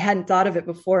hadn't thought of it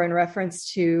before in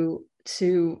reference to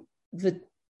the,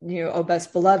 Oh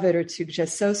Best Beloved, or To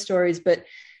Just So stories, but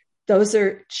those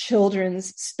are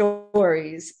children's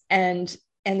stories, and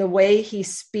the way he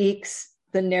speaks,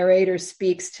 the narrator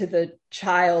speaks to the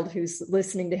child who's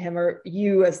listening to him, or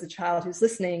you as the child who's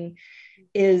listening,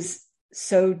 is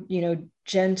so,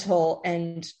 gentle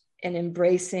and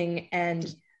embracing,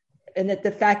 and that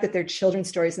the fact that they're children's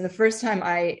stories. And the first time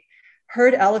I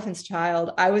heard Elephant's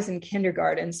Child, I was in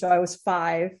kindergarten, so I was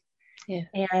 5. Yeah.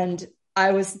 And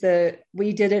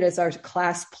we did it as our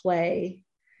class play,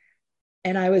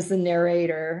 and I was the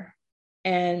narrator.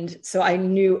 And so I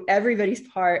knew everybody's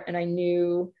part, and I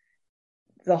knew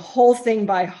the whole thing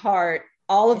by heart,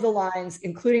 all of the lines,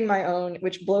 including my own,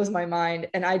 which blows my mind.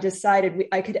 And I decided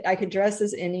I could dress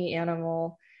as any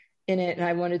animal in it, and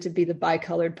I wanted to be the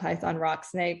bicolored python rock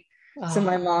snake. So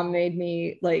my mom made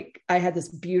me, I had this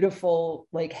beautiful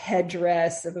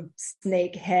headdress of a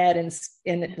snake head and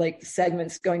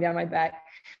segments going down my back.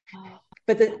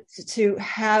 But to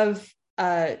have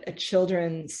a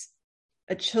children's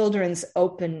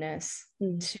openness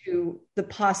to the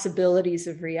possibilities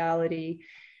of reality.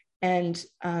 And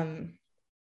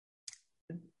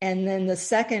then the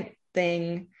second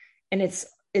thing, and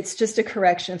it's just a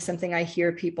correction of something I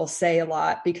hear people say a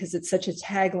lot, because it's such a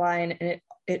tagline, and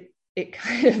it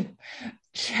kind of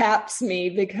chaps me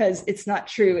because it's not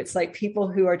true. It's like people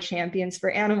who are champions for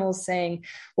animals saying,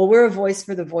 well, we're a voice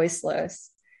for the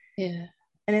voiceless. Yeah.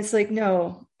 And it's like,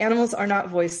 no, animals are not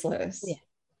voiceless. Yeah.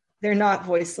 They're not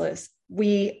voiceless.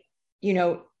 You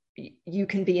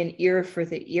can be an ear for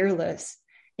the earless,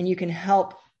 and you can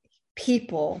help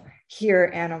people hear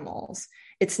animals.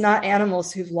 It's not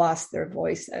animals who've lost their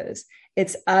voices.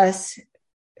 It's us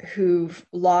who've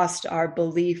lost our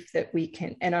belief that we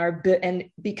can, and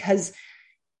because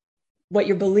what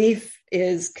your belief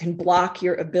is can block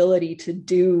your ability to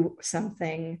do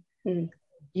something.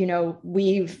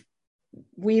 We've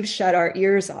shut our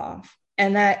ears off.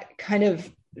 And that kind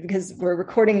of, because we're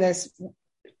recording this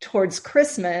towards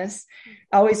Christmas,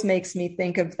 always makes me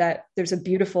think of that. There's a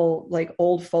beautiful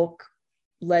old folk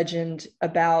legend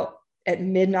about at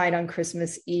midnight on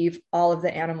Christmas Eve, all of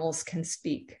the animals can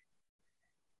speak.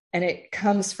 And it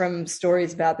comes from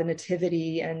stories about the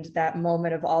nativity and that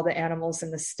moment of all the animals in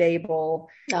the stable.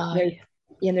 And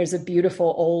there's a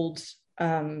beautiful old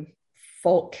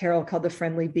folk carol called The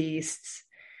Friendly Beasts,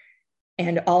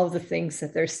 and all of the things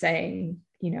that they're saying,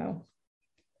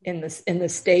 in the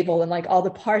stable, and all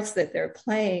the parts that they're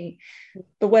playing.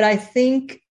 But what I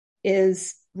think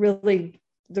is really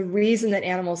the reason that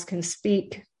animals can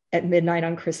speak at midnight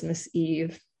on Christmas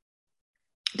Eve,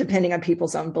 depending on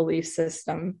people's own belief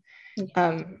system.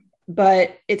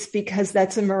 But it's because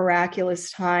that's a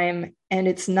miraculous time. And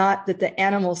it's not that the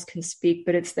animals can speak,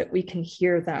 but it's that we can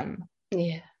hear them.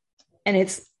 Yeah. And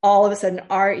it's all of a sudden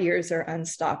our ears are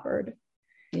unstoppered.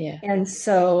 Yeah. And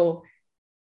so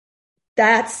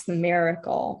that's the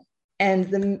miracle. And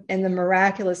the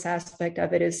miraculous aspect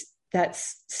of it is that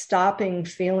stopping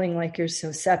feeling like you're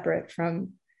so separate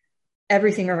from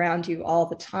everything around you all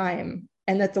the time,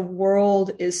 and that the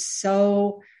world is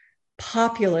so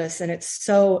populous and it's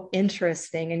so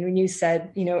interesting. And when you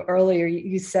said, earlier,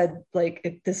 you said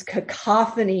this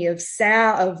cacophony of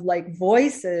sound, of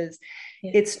voices,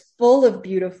 yeah. It's full of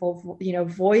beautiful,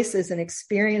 voices and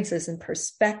experiences and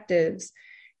perspectives,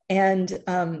 and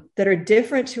that are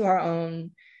different to our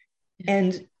own. Yeah.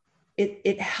 And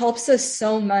it helps us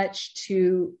so much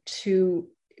to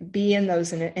be in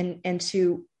those and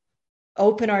to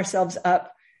open ourselves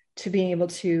up to being able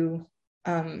to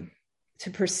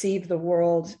perceive the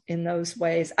world in those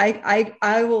ways.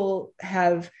 I will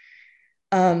have,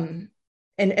 and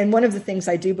one of the things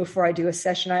I do before I do a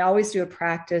session, I always do a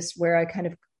practice where I kind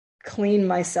of clean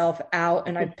myself out,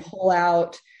 and I pull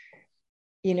out,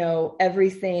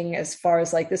 everything as far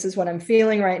as this is what I'm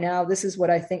feeling right now. This is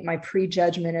what I think my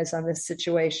prejudgment is on this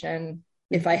situation,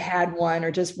 if I had one,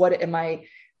 or just what am I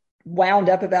wound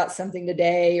up about something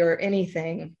today, or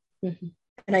anything. Mm-hmm.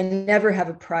 And I never have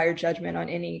a prior judgment on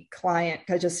any client.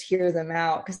 I just hear them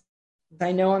out because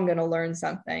I know I'm going to learn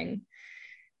something.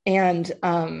 And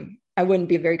I wouldn't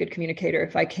be a very good communicator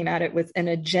if I came at it with an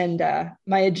agenda.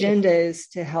 My agenda is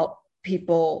to help the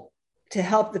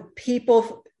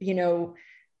people,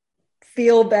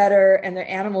 feel better, and their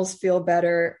animals feel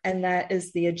better. And that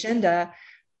is the agenda.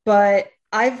 But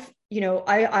I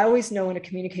always know when a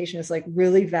communication is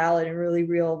really valid and really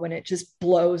real when it just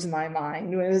blows my mind.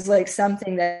 When it was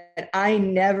something that I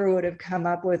never would have come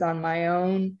up with on my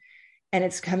own, and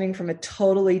it's coming from a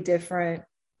totally different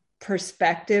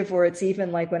perspective, or it's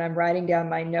even like when I'm writing down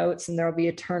my notes and there'll be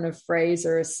a turn of phrase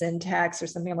or a syntax or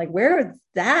something. I'm like, where is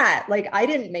that? Like, I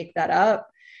didn't make that up.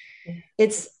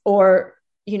 It's, or,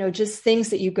 just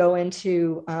things that you go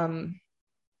into,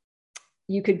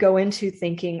 you could go into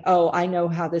thinking, oh, I know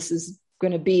how this is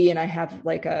going to be. And I have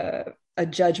like a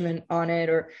judgment on it.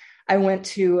 Or I went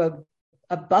to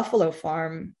a buffalo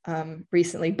farm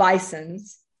recently,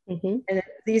 bisons. Mm-hmm. And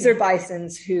these are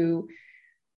bisons who,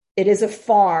 it is a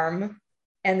farm,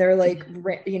 and they're like,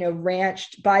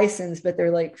 ranched bisons, but they're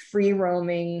like free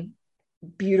roaming,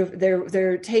 beautiful.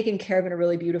 They're taken care of in a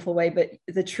really beautiful way. But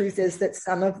the truth is that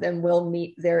some of them will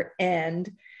meet their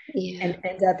end and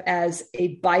end up as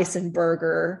a bison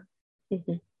burger.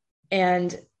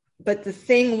 Mm-hmm. But the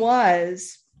thing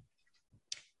was,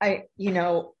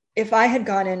 if I had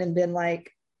gone in and been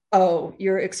like, oh,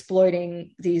 you're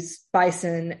exploiting these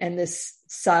bison and this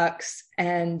sucks,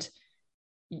 and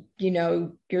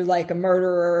you're like a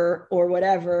murderer or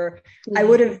whatever, I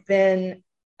wouldn't have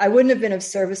been of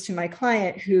service to my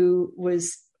client, who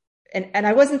was, and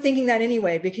I wasn't thinking that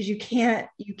anyway, because you can't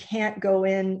go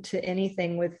into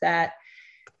anything with that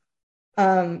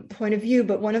point of view.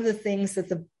 But one of the things that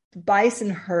the bison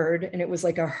heard, and it was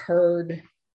like a herd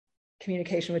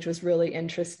communication, which was really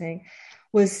interesting,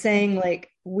 was saying like,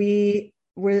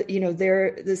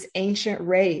 they're this ancient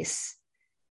race,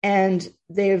 and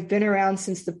they have been around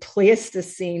since the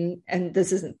Pleistocene. And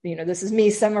this isn't, this is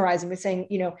me summarizing, but saying,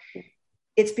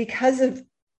 it's because of,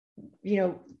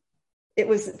 it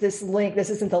was this link,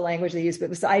 this isn't the language they use, but it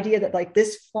was the idea that like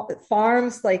this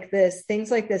farms like this,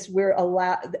 things like this,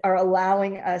 are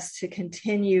allowing us to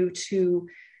continue to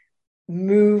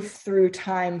move through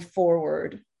time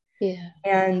forward. Yeah.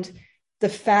 And the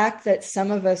fact that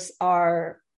some of us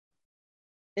are,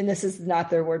 and this is not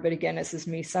their word, but again, this is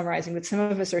me summarizing, but some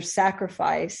of us are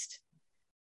sacrificed.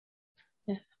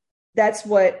 Yeah. That's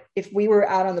what, if we were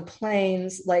out on the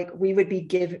plains, like we would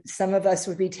be some of us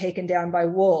would be taken down by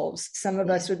wolves. Some of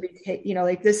us would be,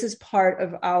 like this is part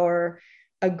of our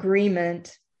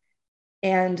agreement,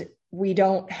 and we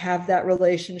don't have that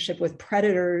relationship with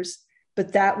predators,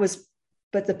 but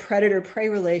the predator-prey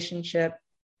relationship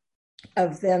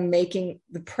of them making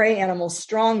the prey animals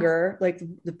stronger, like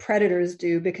the predators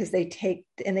do, because they keep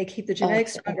the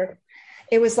genetics stronger.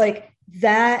 It was like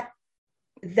that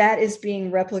is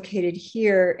being replicated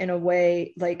here in a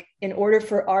way, like in order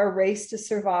for our race to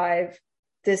survive,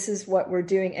 this is what we're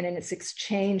doing. And in its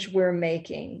exchange we're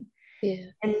making. Yeah.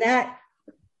 And that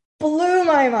blew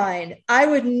my mind. I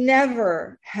would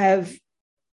never have,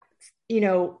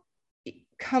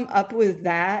 come up with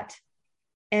that.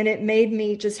 And it made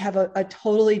me just have a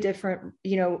totally different,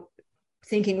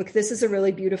 thinking, look, this is a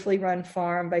really beautifully run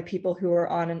farm by people who are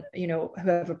on, who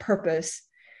have a purpose.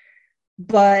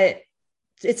 But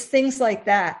it's things like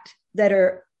that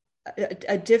are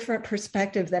a different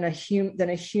perspective than a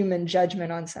human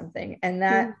judgment on something. And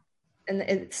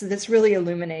that's really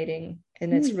illuminating.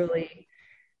 And it's really,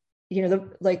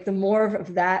 the more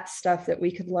of that stuff that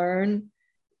we could learn,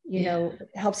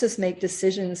 helps us make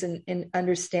decisions and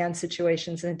understand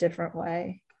situations in a different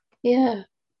way. Yeah.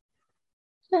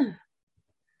 I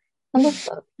love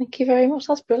that. Thank you very much.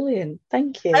 That's brilliant.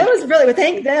 Thank you. That was brilliant.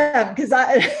 Thank them, because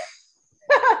that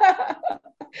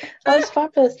was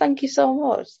fabulous. Thank you so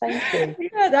much. Thank you.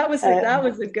 Yeah, that was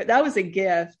a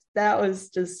gift. That was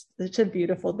just such a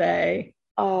beautiful day.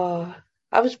 Oh,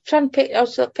 I was picturing it,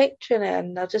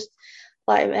 and I just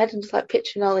like in my head and just like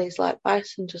picturing all these like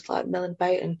bison just like milling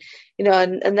about, and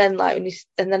and then like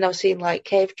and then I was seeing like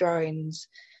cave drawings,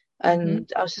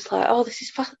 and I was just like, oh, this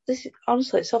is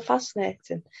honestly, it's so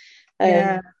fascinating.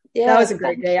 Yeah, that was a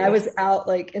great day. I was out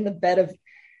like in the bed of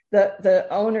the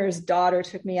owner's daughter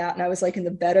took me out, and I was like in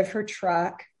the bed of her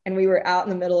truck, and we were out in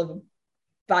the middle of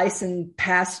bison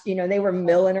past, they were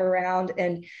milling around.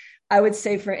 And I would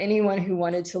say for anyone who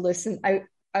wanted to listen, I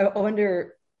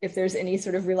wonder if there's any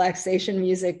sort of relaxation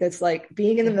music that's like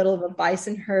being in the middle of a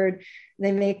bison herd.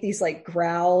 They make these like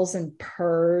growls and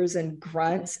purrs and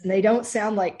grunts, and they don't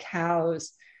sound like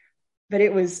cows, but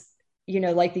it was,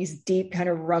 like these deep kind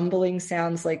of rumbling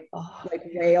sounds, like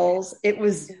whales. It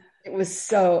was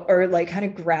so, or like kind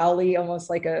of growly, almost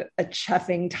like a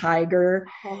chuffing tiger.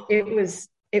 It was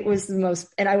the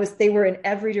most, and they were in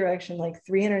every direction, like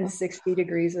 360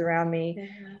 degrees around me,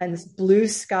 and this blue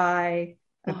sky,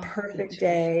 a perfect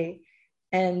day.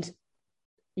 And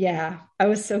yeah, I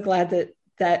was so glad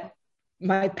that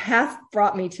my path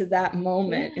brought me to that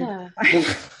moment. Yeah.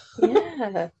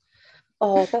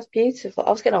 Oh, that's beautiful.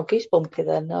 I was getting all goosebumpy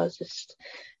then. I was just,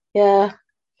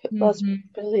 that's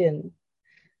brilliant.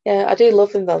 Yeah, I do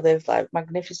love them though. They're like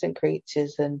magnificent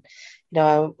creatures, and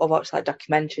I watch like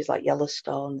documentaries like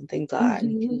Yellowstone and things like that,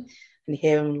 and Mhm. you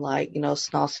hear them like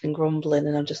snorting and grumbling,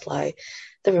 and I'm just like,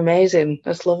 they're amazing.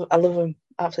 I love them,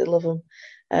 absolutely love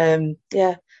them.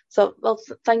 Yeah. So, well,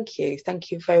 thank you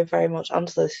very, very much.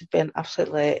 Honestly, this has been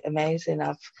absolutely amazing.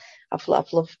 I've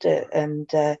loved it, and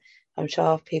I'm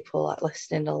sure people like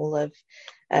listening will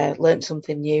have learned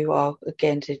something new or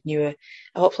gained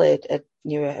hopefully a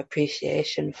newer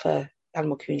appreciation for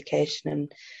animal communication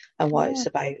and what Yeah. it's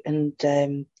about.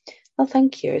 And well,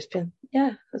 thank you. It's been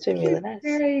Thank really you nice.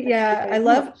 very, Thank you yeah. very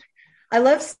much. I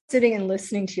love sitting and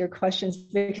listening to your questions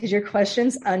because your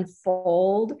questions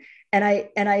unfold and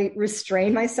I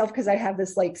restrain myself because I have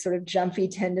this like sort of jumpy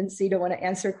tendency to want to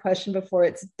answer a question before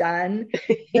it's done.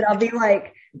 But I'll be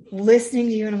like listening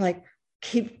to you and I'm like,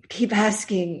 keep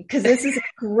asking because this is a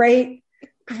great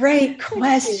Thank you.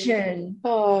 question.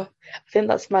 Oh, I think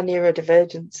that's my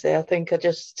neurodivergency.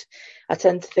 I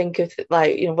tend to think of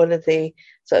like, one of the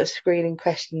sort of screening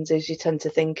questions is you tend to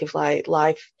think of like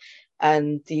life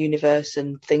and the universe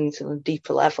and things on a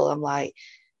deeper level. I'm like,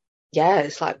 yeah,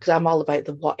 it's like, because I'm all about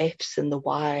the what ifs and the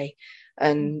why.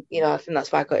 And, I think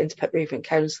that's why I got into pet bereavement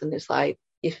counseling. It's like,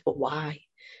 if, but why?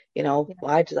 Yeah.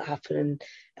 Why does that happen?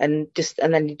 And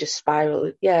then you just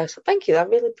spiral. Yeah. So thank you. I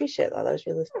really appreciate that. This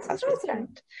is That's really awesome.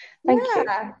 kind. Thank you.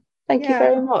 Yeah. Thank you Yeah.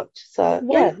 very much. So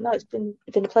yeah, One no, it's been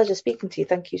a pleasure speaking to you.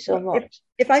 Thank you so if much.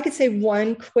 if I could say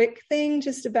one quick thing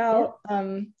just Yeah. about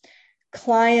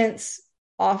clients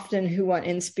often who want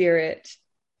in spirit,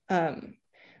 um,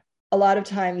 a lot of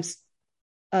times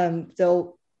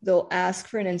they'll ask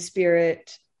for an in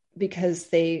spirit because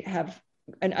they have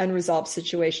an unresolved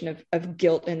situation of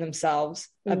guilt in themselves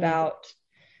Mm, about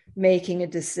making a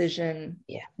decision,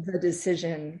 yeah. the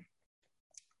decision.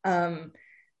 Um,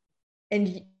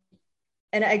 and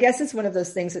and I guess it's one of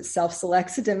those things that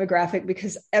self-selects a demographic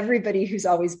because everybody who's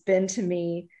always been to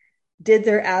me did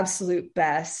their absolute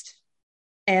best.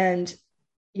 And,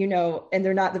 and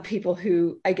they're not the people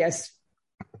who, I guess,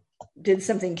 did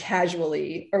something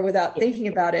casually or without Yeah. thinking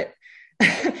about it.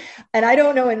 And I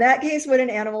don't know in that case what an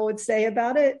animal would say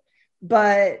about it,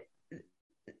 but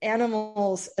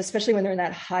animals, especially when they're in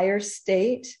that higher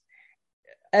state,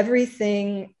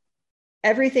 everything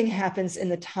everything happens in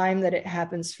the time that it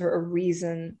happens for a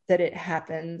reason that it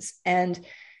happens. And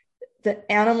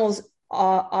the animals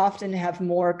often have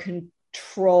more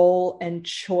control and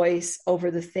choice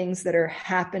over the things that are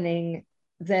happening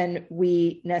than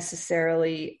we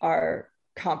necessarily are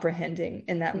comprehending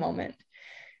in that Mm, moment.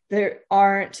 There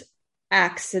aren't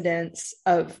accidents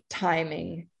of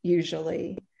timing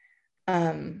usually.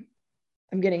 um,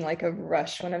 I'm getting like a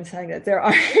rush when I'm saying that there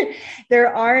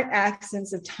aren't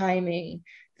accidents of timing.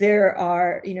 There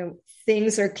are,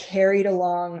 things are carried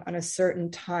along on a certain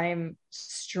time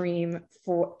stream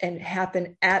for and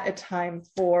happen at a time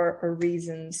for a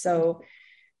reason. So,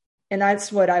 and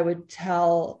that's what I would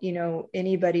tell,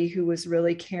 anybody who was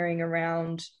really carrying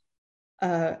around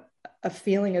uh, a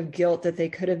feeling of guilt that they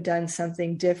could have done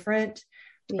something different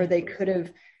or yeah. they could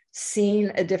have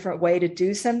seen a different way to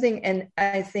do something. And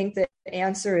I think the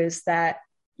answer is that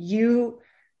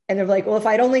and they're like, well, if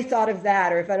I'd only thought of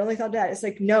that, or if I'd only thought of that, it's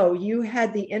like, no, you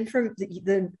had the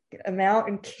amount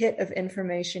and kit of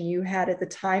information you had at the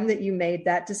time that you made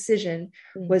that decision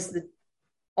Mm, was the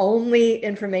only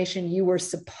information you were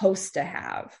supposed to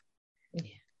have yeah.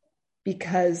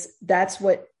 because that's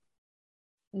what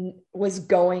was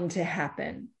going to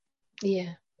happen.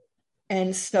 Yeah.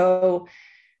 And so,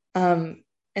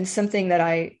 and something that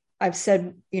I've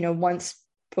said, once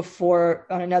before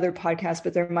on another podcast,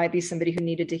 but there might be somebody who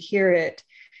needed to hear it,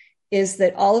 is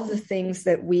that all of the things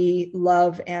that we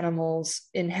love animals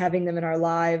in having them in our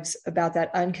lives about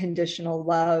that unconditional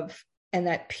love and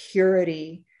that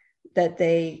purity that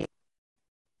they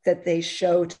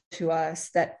show to us,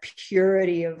 that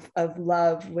purity of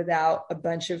love without a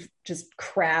bunch of just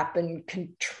crap and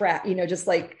just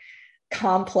like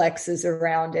complexes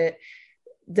around it,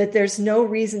 that there's no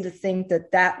reason to think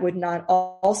that that would not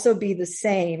also be the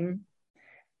same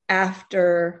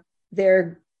after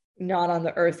they're not on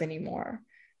the earth anymore.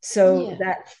 So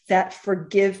Yeah. that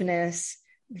forgiveness,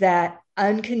 that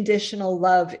unconditional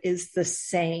love is the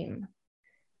same.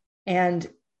 And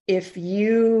if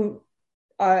you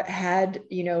had,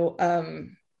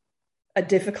 a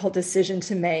difficult decision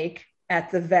to make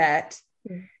at the vet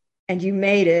Mm, and you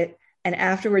made it, and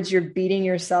afterwards you're beating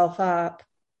yourself up,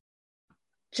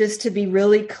 just to be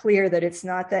really clear that it's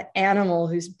not the animal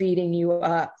who's beating you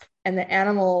up and the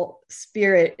animal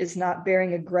spirit is not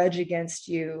bearing a grudge against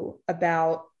you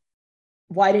about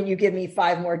why didn't you give me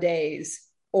 5 more days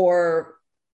or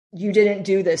you didn't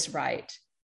do this right.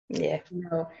 Yeah. You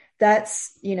know,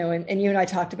 that's, you know, and you and I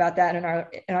talked about that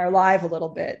in our live a little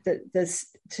bit, that this,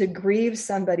 to grieve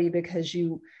somebody because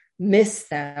you miss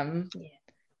them, Yeah.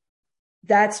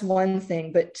 that's one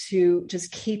thing, but to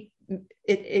just keep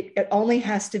it only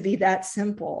has to be that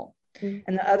simple. Mm.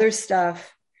 And the other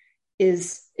stuff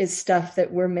is stuff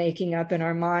that we're making up in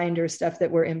our mind, or stuff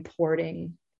that we're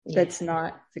importing. Yeah. That's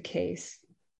not the case.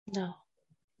 No.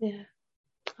 Yeah.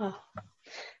 Oh,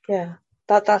 yeah.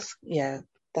 That's yeah.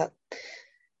 That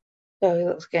so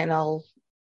that's getting all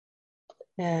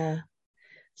yeah.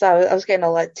 So I was getting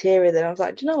all like teary then. I was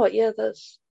like, do you know what? Yeah,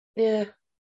 that's yeah.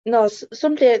 No,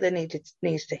 somebody out there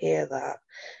needs to hear that,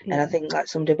 and I Yeah. think like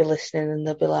somebody will be listening and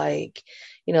they'll be like,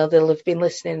 you know, they'll have been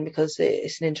listening because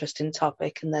it's an interesting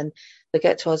topic, and then they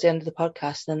get towards the end of the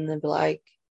podcast and they'll be like,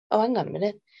 oh, hang on a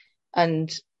minute,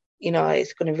 and you know,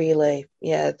 it's going to really,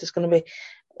 yeah, there's going to be.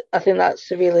 I think that's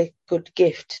a really good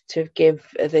gift to give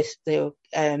this.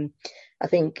 I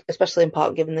think, especially in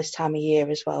part given this time of year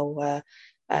as well, where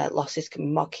losses can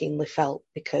be more keenly felt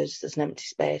because there's an empty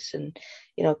space, and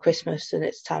you know, Christmas, and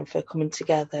it's time for coming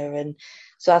together. And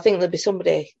so I think there'll be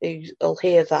somebody who'll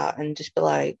hear that and just be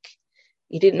like,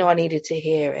 "You didn't know I needed to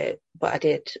hear it, but I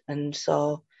did." And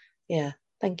so, yeah,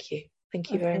 thank you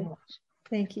very Okay. much.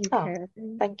 Thank you, Oh,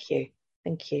 Karen. thank you,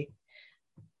 thank you.